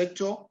 per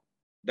sector,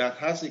 that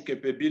has a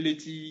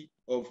capability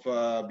of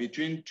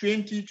between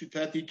 20 to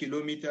 30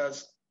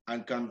 kilometers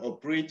and can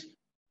operate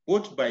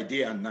both by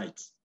day and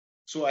night.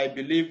 So I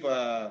believe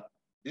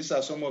these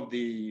are some of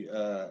the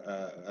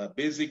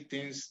basic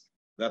things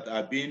that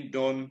are being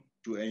done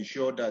to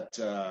ensure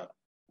that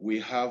we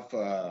have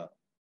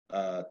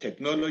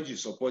technology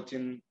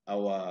supporting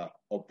our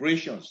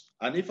operations.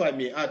 And if I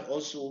may add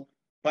also,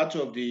 part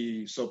of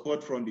the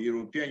support from the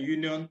European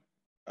Union,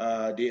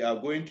 they are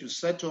going to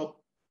set up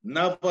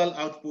naval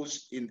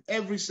outposts in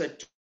every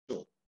sector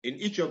in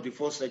each of the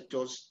 4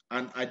 sectors.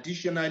 And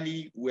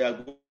additionally, we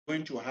are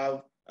going to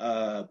have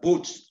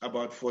boats,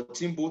 about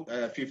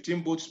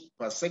 15 boats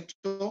per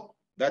sector.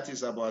 That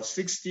is about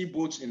 60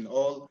 boats in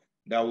all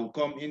that will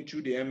come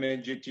into the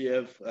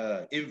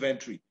MNJTF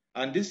inventory.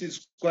 And this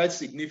is quite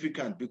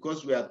significant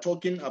because we are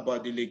talking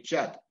about the Lake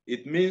Chad.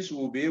 It means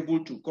we'll be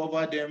able to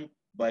cover them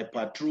by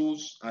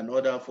patrols and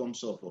other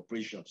forms of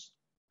operations.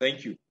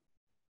 Thank you.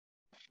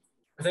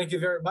 Thank you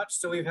very much.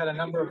 So we've had a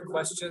number of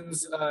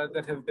questions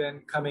that have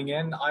been coming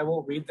in. I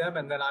will read them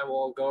and then I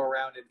will go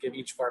around and give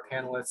each of our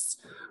panelists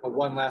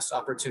one last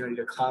opportunity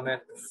to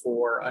comment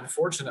before,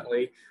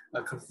 unfortunately,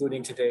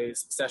 concluding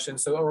today's session.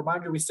 So a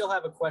reminder, we still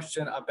have a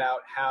question about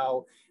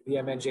how the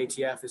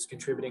MNJTF is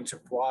contributing to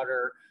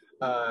broader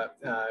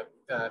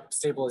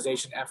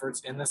stabilization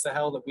efforts in the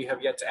Sahel that we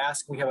have yet to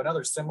ask. We have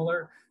another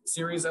similar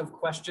series of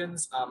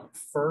questions.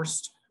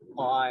 First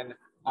on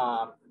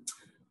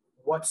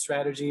what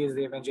strategy is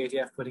the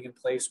MNJTF putting in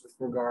place with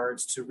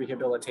regards to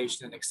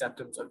rehabilitation and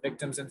acceptance of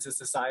victims into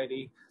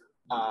society?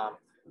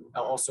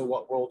 Also,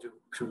 what role do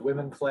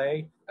women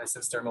play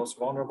since they're most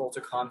vulnerable to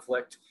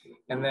conflict?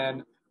 And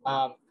then,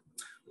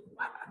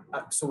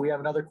 so we have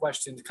another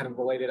question kind of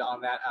related on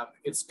that.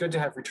 It's good to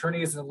have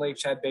returnees in the Lake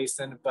Chad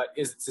Basin, but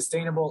is it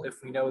sustainable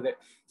if we know that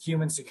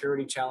human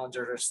security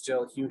challenges are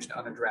still huge and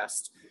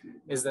unaddressed?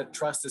 Is that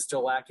trust is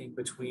still lacking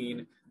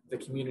between the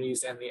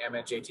communities and the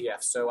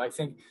MNJTF? So I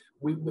think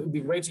it would be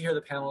great to hear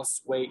the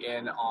panelists weigh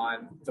in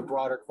on the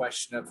broader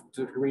question of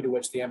the degree to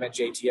which the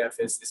MNJTF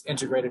is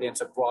integrated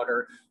into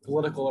broader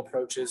political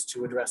approaches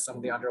to address some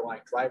of the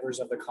underlying drivers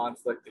of the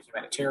conflict, the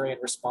humanitarian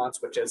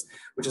response, which is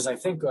I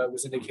think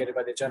was indicated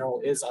by the general,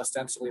 is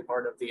ostensibly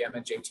part of the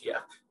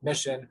MNJTF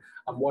mission.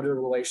 What are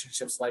the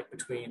relationships like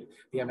between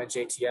the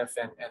MNJTF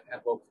and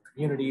local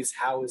communities?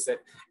 How is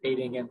it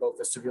aiding in both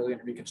the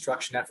civilian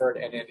reconstruction effort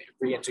and in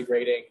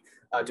reintegrating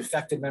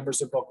defected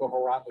members of Boko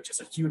Haram, which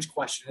is a huge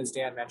question, as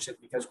Dan mentioned,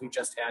 because we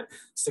just had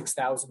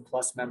 6,000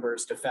 plus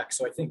members defect.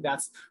 So I think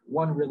that's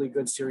one really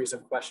good series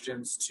of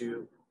questions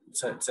to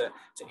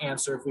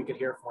answer if we could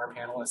hear from our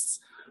panelists.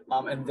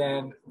 And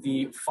then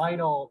the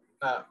final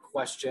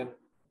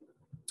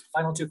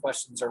final 2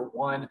 questions are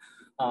one,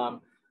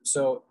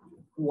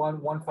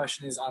 One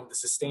question is on the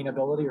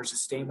sustainability or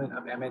sustainment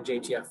of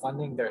MNJTF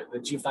funding. The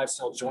G5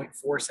 Sahel Joint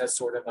Force has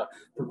sort of a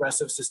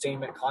progressive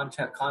sustainment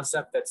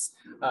concept that's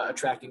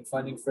attracting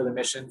funding for the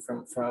mission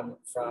from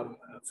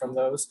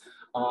those,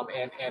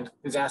 and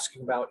is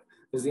asking about,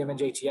 does the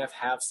MNJTF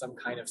have some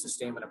kind of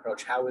sustainment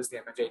approach? How is the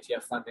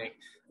MNJTF funding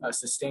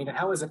sustained, and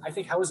how is it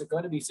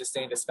going to be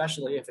sustained,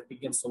 especially if it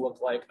begins to look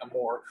like a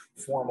more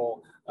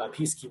formal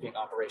peacekeeping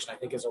operation? I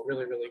think is a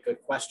really, really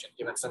good question,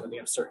 given some of the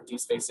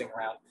uncertainties facing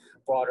around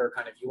broader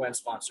kind of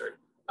UN-sponsored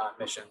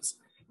missions.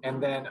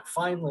 And then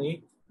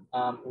finally,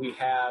 we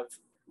have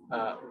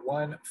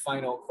one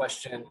final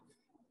question.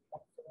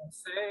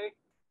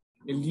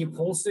 Do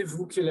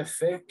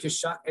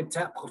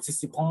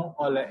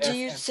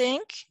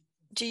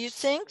you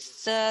think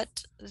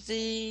that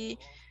the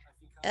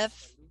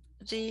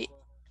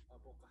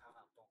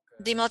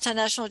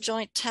Multinational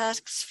Joint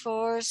Task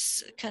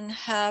Force can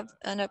have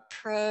an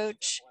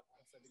approach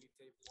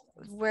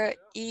where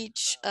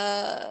each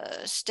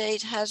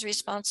state has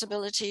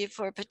responsibility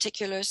for a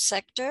particular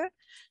sector?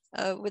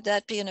 Would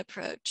that be an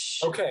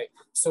approach? Okay,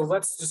 so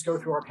let's just go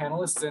through our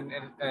panelists and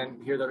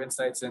hear their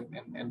insights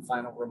and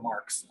final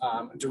remarks.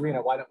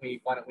 Dorina, why don't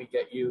we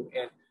get you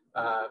in?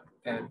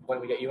 And when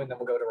we get you in, then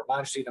we'll go to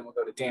Remadji, then we'll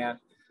go to Dan,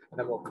 and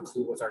then we'll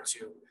conclude with our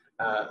 2,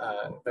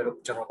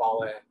 General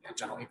Bala and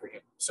General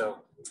Ibrahim.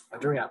 So,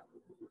 Dorina.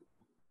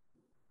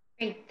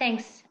 Great,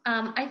 thanks.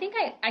 I think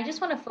I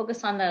just want to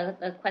focus on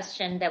the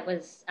question that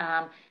was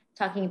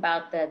talking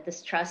about the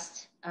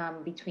distrust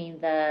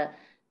between the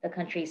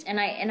countries, and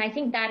I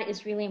think that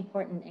is really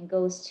important and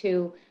goes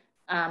to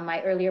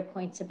my earlier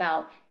points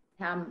about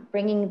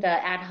bringing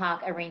the ad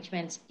hoc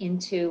arrangements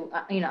into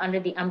under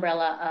the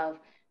umbrella of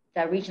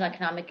the regional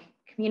economic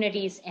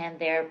communities and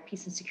their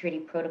peace and security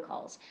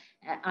protocols.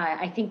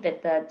 I think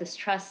that the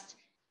distrust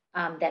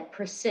that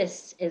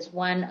persists is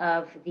one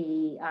of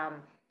the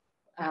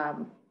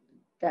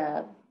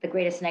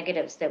greatest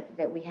negatives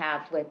that we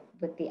have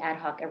with the ad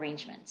hoc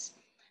arrangements,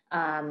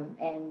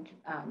 and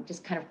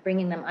just kind of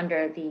bringing them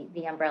under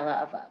the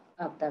umbrella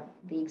of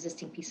the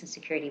existing peace and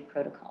security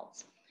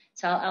protocols.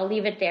 So I'll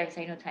leave it there because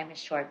I know time is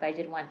short, but I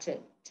did want to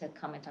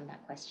comment on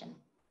that question.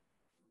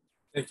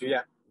 Thank you.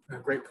 Yeah,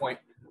 great point.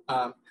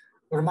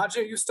 Remadji,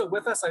 are you still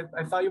with us?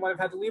 I thought you might have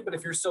had to leave, but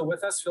if you're still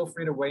with us, feel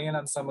free to weigh in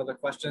on some of the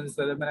questions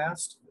that have been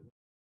asked.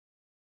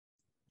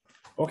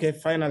 Okay,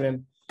 fine,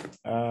 Alain.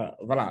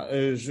 Voilà,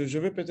 je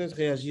vais peut-être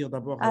réagir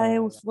d'abord. I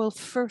will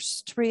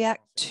first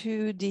react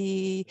to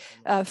the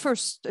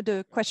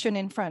question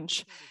in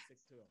French.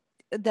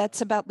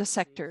 That's about the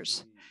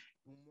sectors.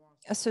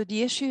 So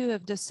the issue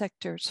of the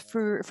sectors,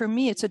 for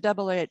me, it's a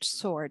double-edged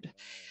sword.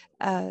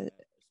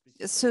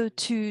 So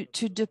to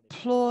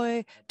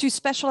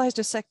specialize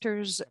the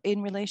sectors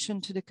in relation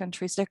to the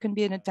countries, there can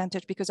be an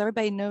advantage because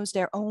everybody knows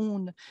their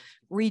own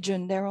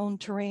region, their own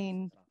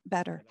terrain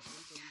better.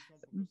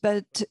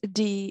 But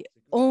the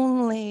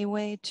only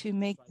way to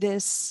make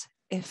this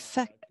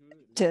effective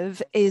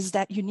is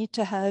that you need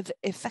to have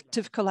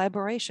effective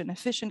collaboration,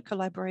 efficient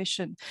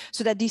collaboration,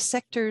 so that these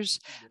sectors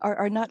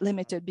are not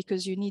limited,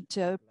 because you need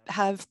to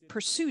have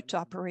pursuit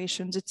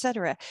operations,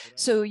 etc.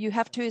 So you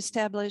have to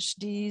establish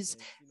these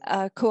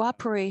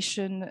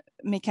cooperation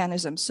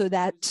mechanisms so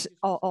that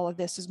all of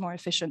this is more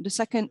efficient. The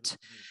second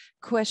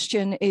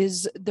question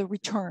is the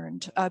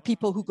returned,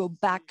 people who go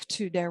back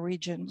to their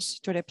regions,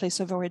 to their place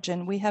of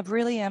origin. We have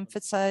really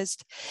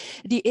emphasized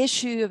the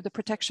issue of the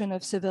protection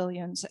of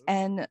civilians.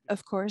 And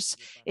of course,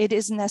 it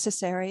is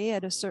necessary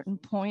at a certain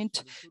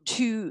point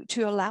to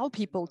allow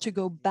people to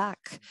go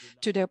back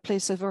to their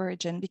place of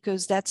origin,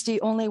 because that's the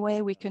only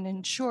way we can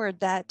ensure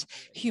that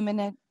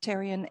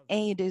humanitarian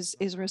aid is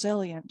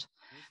resilient.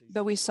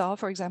 But we saw,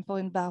 for example,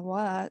 in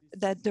Bala,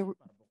 that the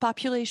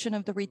population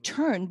of the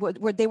return,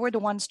 where they were the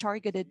ones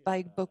targeted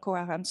by Boko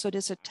Haram. So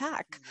this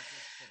attack,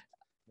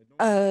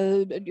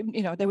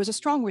 there was a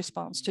strong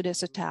response to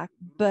this attack,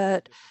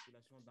 but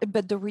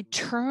the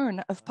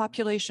return of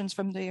populations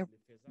from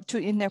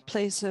in their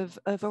place of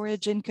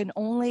origin can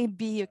only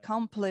be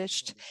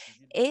accomplished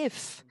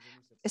if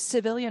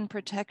civilian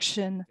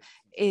protection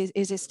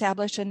is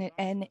established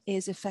and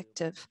is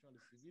effective.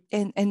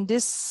 And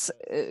this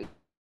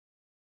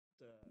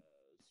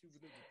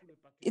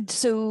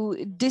so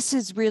this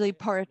is really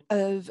part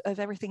of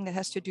everything that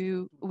has to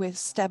do with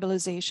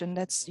stabilization.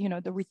 That's,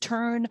 the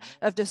return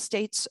of the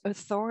state's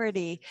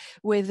authority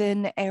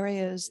within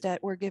areas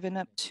that were given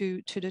up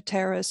to the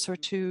terrorists or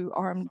to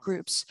armed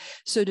groups.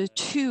 So the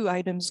two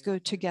items go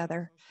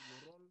together.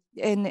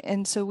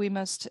 And so we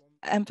must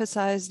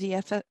emphasize the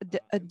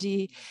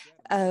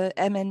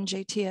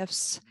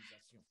MNJTF's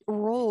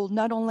role,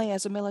 not only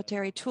as a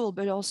military tool,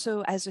 but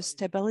also as a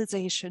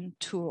stabilization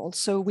tool.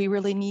 So we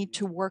really need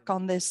to work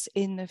on this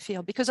in the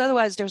field, because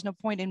otherwise there's no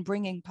point in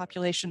bringing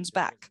populations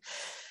back.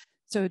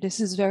 So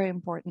this is very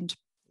important.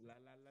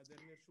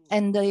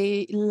 And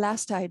the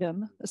last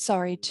item,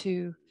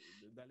 to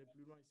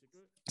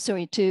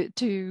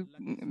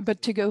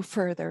go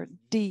further,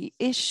 the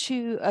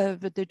issue of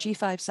the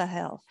G5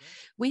 Sahel,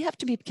 we have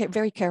to be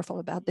very careful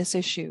about this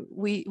issue.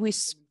 We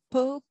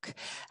spoke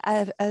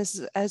as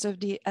of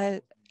the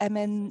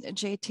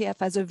MNJTF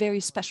as a very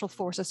special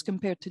force as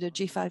compared to the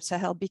G5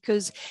 Sahel,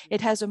 because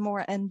it has a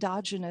more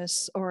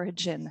endogenous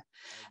origin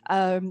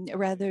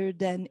rather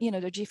than,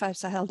 the G5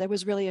 Sahel. There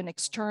was really an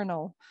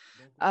external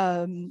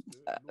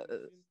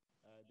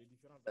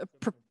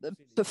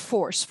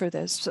force for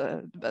this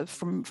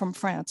from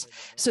France.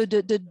 So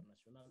the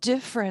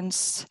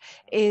difference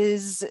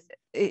is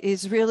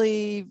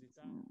really,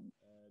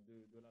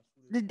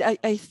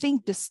 I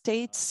think the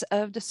states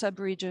of the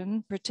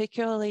sub-region,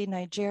 particularly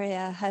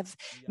Nigeria, have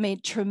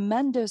made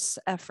tremendous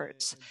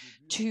efforts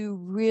to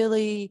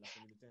really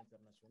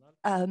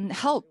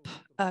help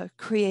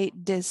create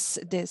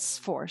this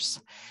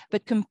force.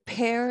 But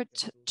compared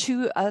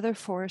to other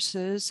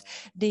forces,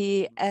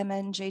 the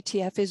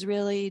MNJTF is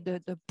really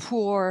the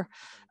poor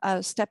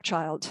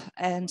stepchild.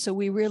 And so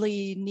we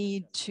really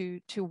need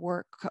to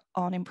work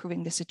on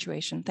improving the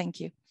situation. Thank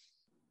you.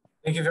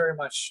 Thank you very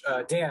much.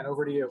 Dan,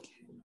 over to you.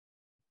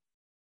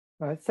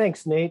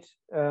 Thanks, Nate.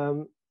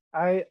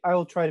 I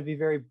will try to be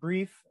very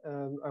brief.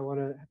 I want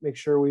to make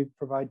sure we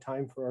provide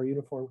time for our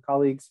uniformed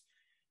colleagues.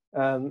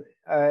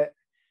 I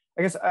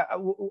guess I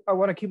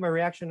want to keep my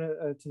reaction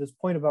to this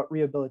point about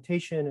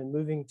rehabilitation and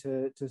moving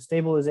to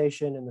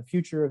stabilization and the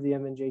future of the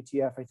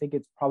MNJTF. I think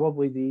it's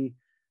probably the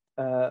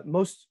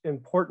most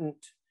important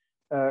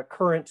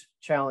current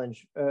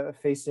challenge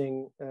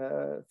facing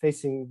the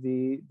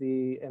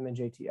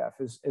MNJTF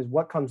is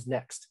what comes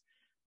next.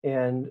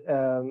 And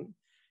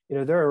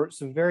there are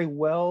some very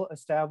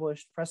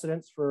well-established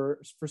precedents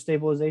for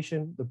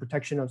stabilization. The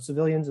protection of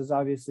civilians is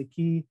obviously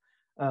key.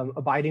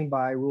 Abiding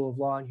by rule of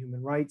law and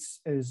human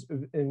rights is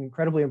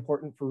incredibly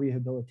important for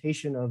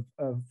rehabilitation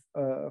of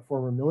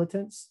former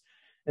militants.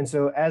 And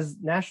so as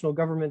national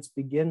governments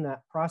begin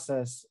that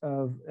process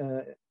of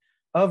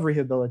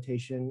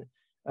rehabilitation,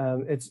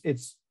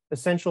 it's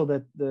essential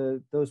that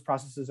those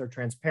processes are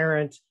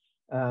transparent,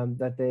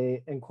 that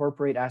they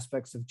incorporate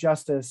aspects of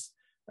justice,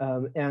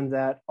 and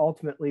that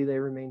ultimately they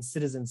remain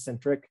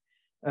citizen-centric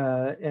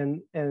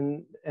and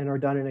are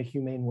done in a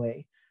humane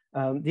way.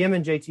 The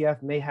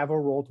MNJTF may have a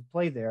role to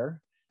play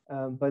there,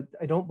 but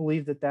I don't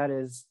believe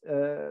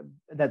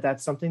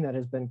that's something that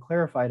has been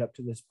clarified up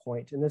to this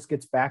point. And this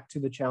gets back to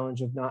the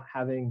challenge of not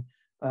having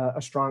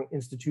a strong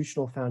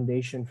institutional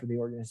foundation for the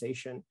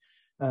organization.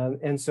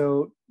 And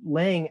so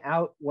laying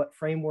out what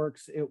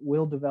frameworks it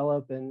will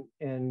develop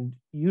and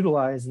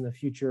utilize in the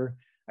future,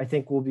 I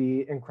think will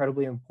be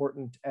incredibly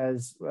important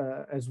as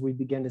we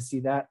begin to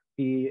see that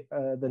be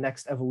the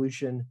next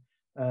evolution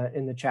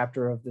in the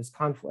chapter of this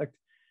conflict.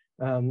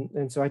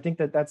 And so I think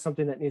that's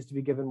something that needs to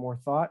be given more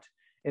thought.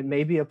 It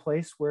may be a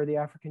place where the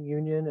African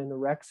Union and the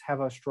RECs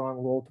have a strong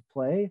role to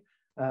play.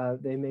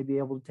 They may be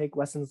able to take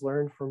lessons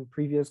learned from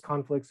previous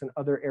conflicts in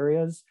other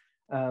areas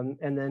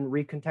and then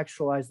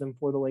recontextualize them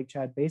for the Lake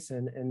Chad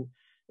Basin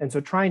And so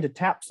trying to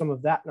tap some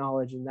of that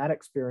knowledge and that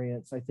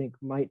experience, I think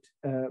might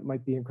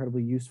be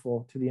incredibly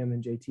useful to the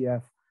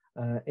MNJTF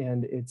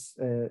and its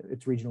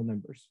regional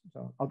members.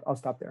 So I'll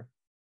stop there.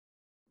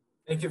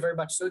 Thank you very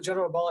much. So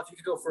General Bala, if you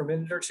could go for a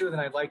minute or two, then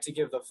I'd like to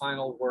give the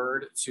final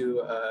word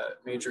to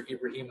Major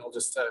Ibrahim. I'll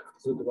just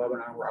conclude the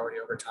webinar. We're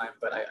already over time,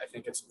 but I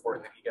think it's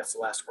important that he gets the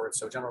last word.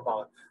 So General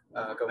Bala,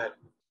 go ahead.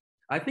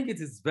 I think it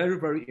is very,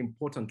 very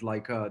important,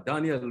 like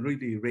Daniel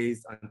really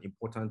raised an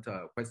important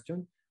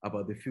question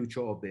about the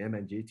future of the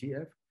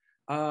MNJTF.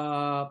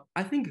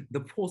 I think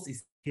the force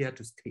is here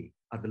to stay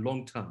at the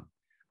long term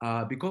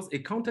because a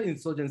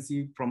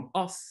counterinsurgency from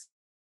us,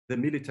 the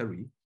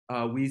military,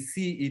 we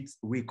see it,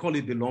 we call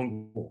it the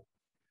long war.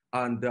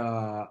 And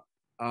a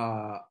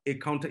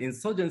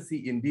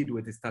counterinsurgency indeed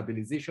with the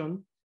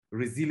stabilization,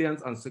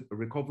 resilience and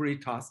recovery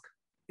task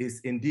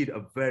is indeed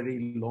a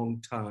very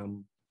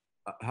long-term,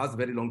 has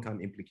very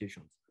long-term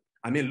implications.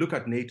 I mean, look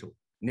at NATO.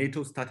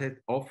 NATO started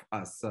off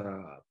as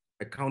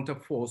a counter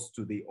force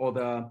to the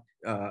other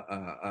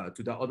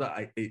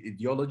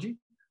ideology.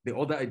 The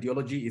other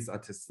ideology is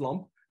at a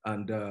slump,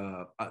 and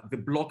the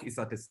bloc is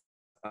at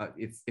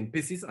it's in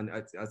pieces and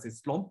as a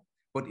slump.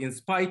 But in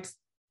spite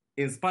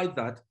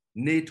that,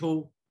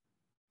 NATO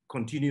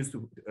continues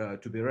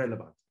to be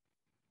relevant.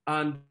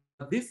 And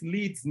this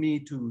leads me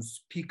to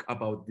speak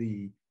about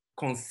the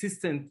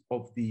consistence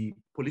of the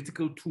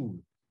political tool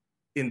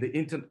in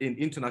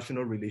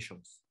international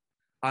relations,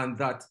 and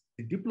that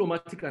the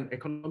diplomatic and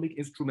economic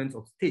instruments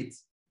of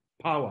states'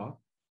 power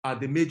are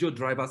the major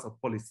drivers of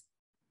policy.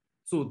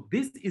 So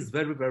this is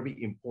very, very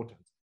important.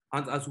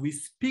 And as we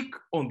speak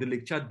on the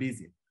Lake Chad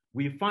Basin,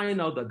 we find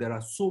out that there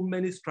are so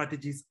many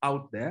strategies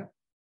out there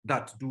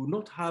that do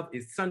not have a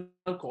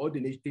central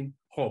coordinating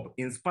hub,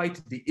 in spite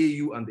of the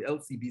AU and the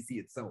LCBC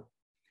itself.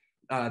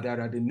 There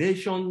are the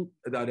national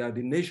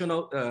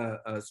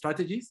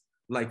strategies.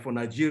 Like for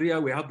Nigeria,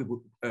 we have the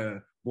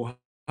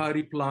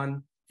Buhari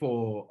plan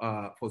for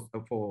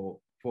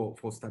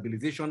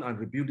stabilization and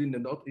rebuilding the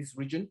Northeast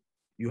region.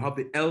 You have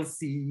the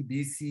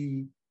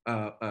LCBC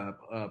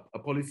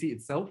policy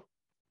itself.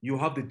 You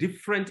have the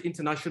different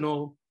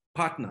international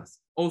partners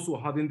also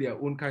having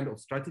their own kind of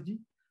strategy.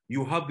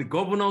 You have the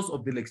governors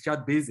of the Lake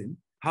Chad Basin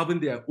having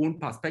their own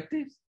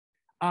perspectives.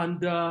 And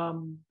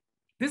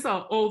these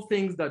are all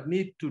things that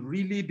need to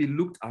really be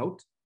looked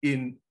out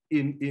in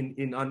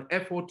an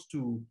effort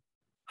to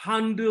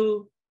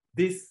handle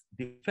this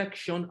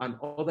defection and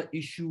other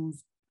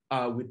issues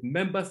with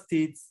member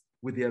states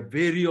with their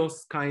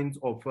various kinds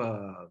of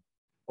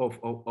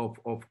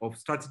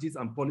strategies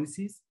and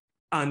policies,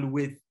 and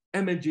with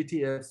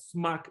MNJTF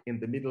smack in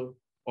the middle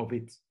of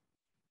it.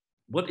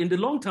 But in the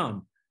long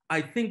term,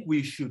 I think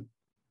we should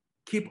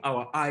keep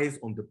our eyes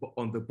on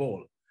the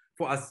ball.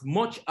 For as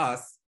much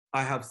as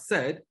I have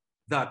said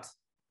that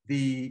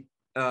the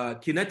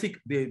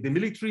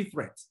military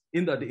threat,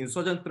 in that the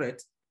insurgent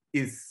threat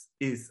is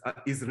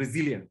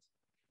resilient,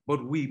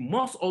 but we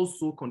must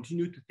also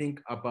continue to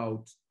think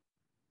about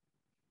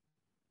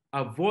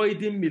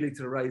avoiding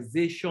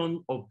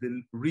militarization of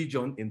the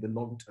region in the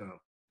long term.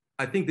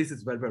 I think this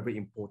is very, very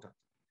important.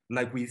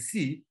 Like we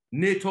see,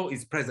 NATO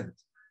is present,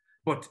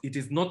 but it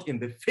is not in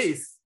the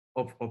face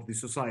of the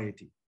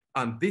society.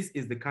 And this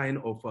is the kind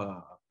of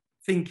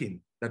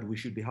thinking that we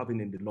should be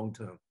having in the long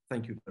term.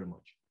 Thank you very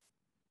much.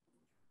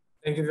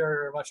 Thank you very,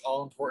 very much.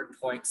 All important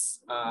points.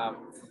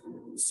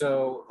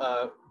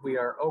 We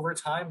are over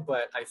time,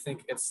 but I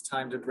think it's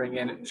time to bring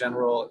in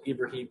General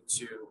Ibrahim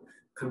to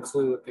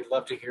conclude. We'd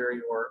love to hear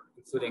your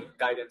concluding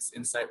guidance,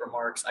 insight,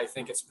 remarks. I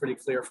think it's pretty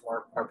clear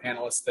from our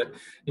panelists that,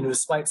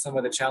 despite some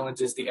of the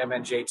challenges, the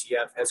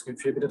MNJTF has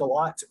contributed a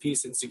lot to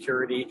peace and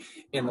security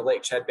in the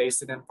Lake Chad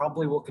Basin, and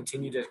probably will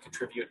continue to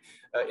contribute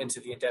into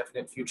the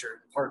indefinite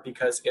future, in part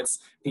because it's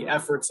the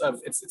efforts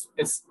of,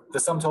 it's the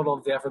sum total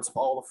of the efforts of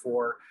all the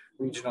four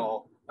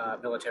regional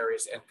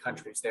militaries and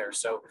countries there.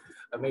 So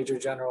Major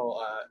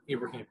General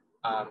Ibrahim,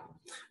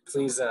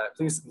 please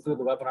conclude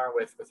the webinar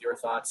with your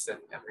thoughts and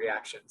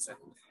reactions and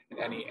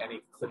any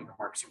concluding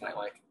remarks you might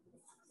like.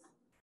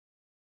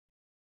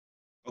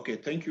 Okay,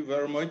 thank you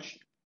very much.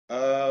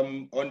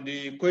 On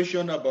the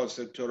question about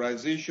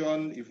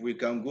sectorization, if we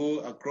can go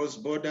across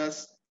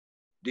borders,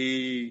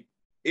 the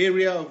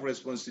area of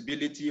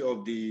responsibility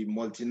of the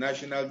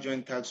Multinational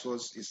Joint Task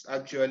Force is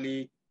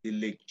actually the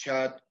Lake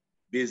Chad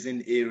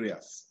Basin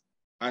areas.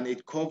 And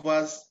it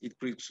covers, it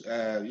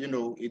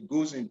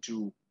goes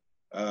into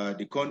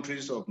the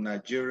countries of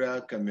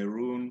Nigeria,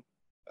 Cameroon,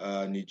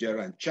 Niger,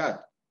 and Chad.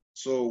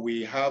 So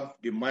we have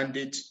the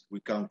mandate we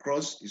can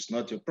cross, it's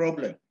not a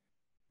problem.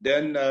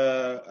 Then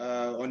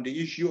on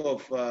the issue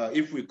of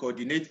if we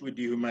coordinate with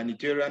the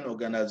humanitarian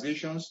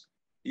organizations,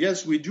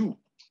 yes, we do.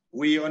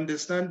 We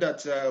understand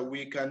that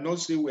we cannot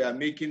say we are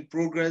making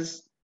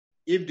progress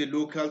if the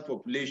local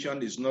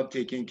population is not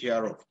taken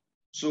care of.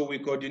 So we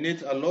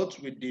coordinate a lot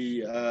with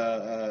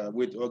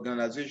with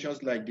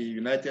organizations like the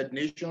United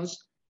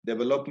Nations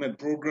Development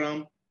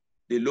Program,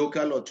 the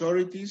local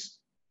authorities.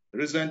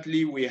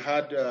 Recently, we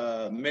had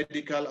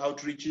medical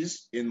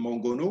outreaches in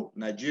Mongono,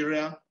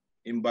 Nigeria,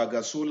 in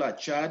Bagasola,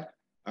 Chad,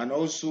 and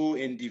also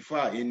in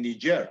Difa, in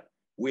Niger.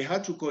 We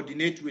had to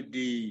coordinate with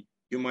the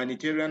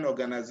humanitarian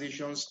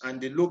organizations and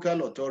the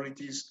local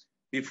authorities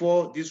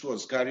before this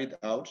was carried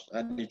out,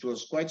 and it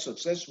was quite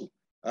successful.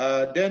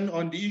 Then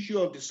on the issue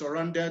of the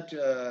surrounded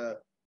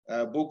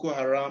Boko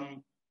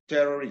Haram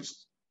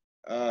terrorists,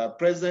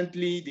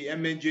 presently the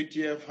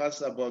MNJTF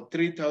has about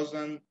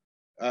 3,000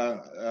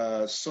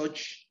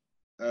 such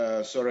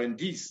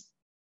surroundees.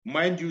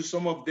 Mind you,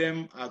 some of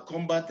them are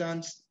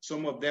combatants,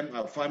 some of them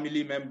are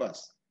family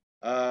members.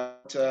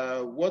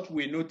 What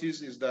we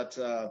notice is that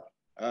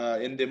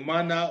in the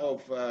manner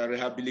of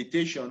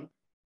rehabilitation,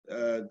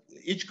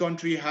 each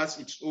country has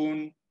its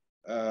own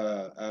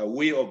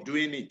way of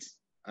doing it.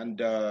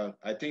 And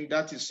I think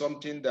that is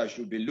something that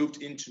should be looked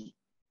into.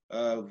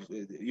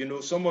 You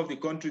know, some of the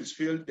countries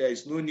feel there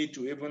is no need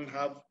to even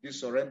have this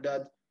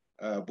surrendered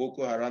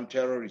Boko Haram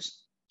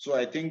terrorists. So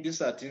I think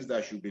these are things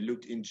that should be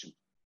looked into.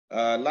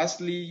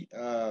 Lastly,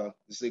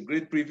 it's a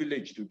great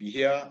privilege to be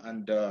here,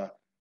 and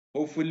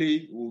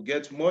hopefully we'll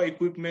get more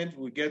equipment,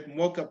 we'll get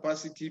more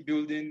capacity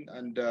building,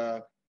 and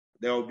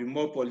there will be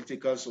more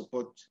political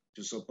support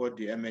to support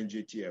the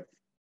MNJTF.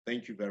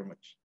 Thank you very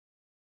much.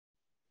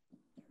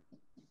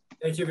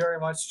 Thank you very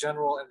much,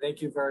 General, and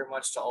thank you very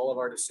much to all of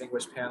our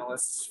distinguished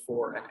panelists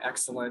for an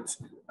excellent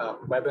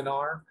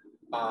webinar.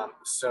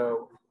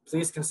 So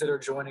please consider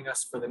joining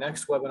us for the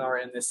next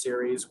webinar in this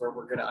series, where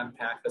we're going to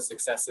unpack the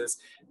successes,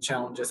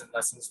 challenges, and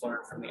lessons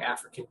learned from the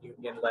African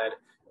Union-led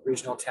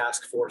Regional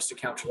Task Force to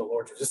counter the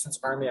Lord's Resistance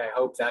Army. I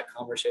hope that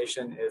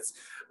conversation is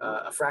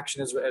a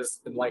fraction as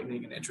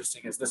enlightening and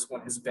interesting as this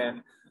one has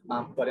been.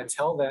 But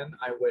until then,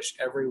 I wish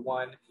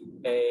everyone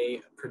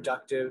a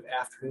productive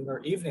afternoon or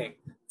evening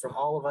from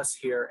all of us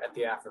here at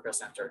the Africa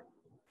Center.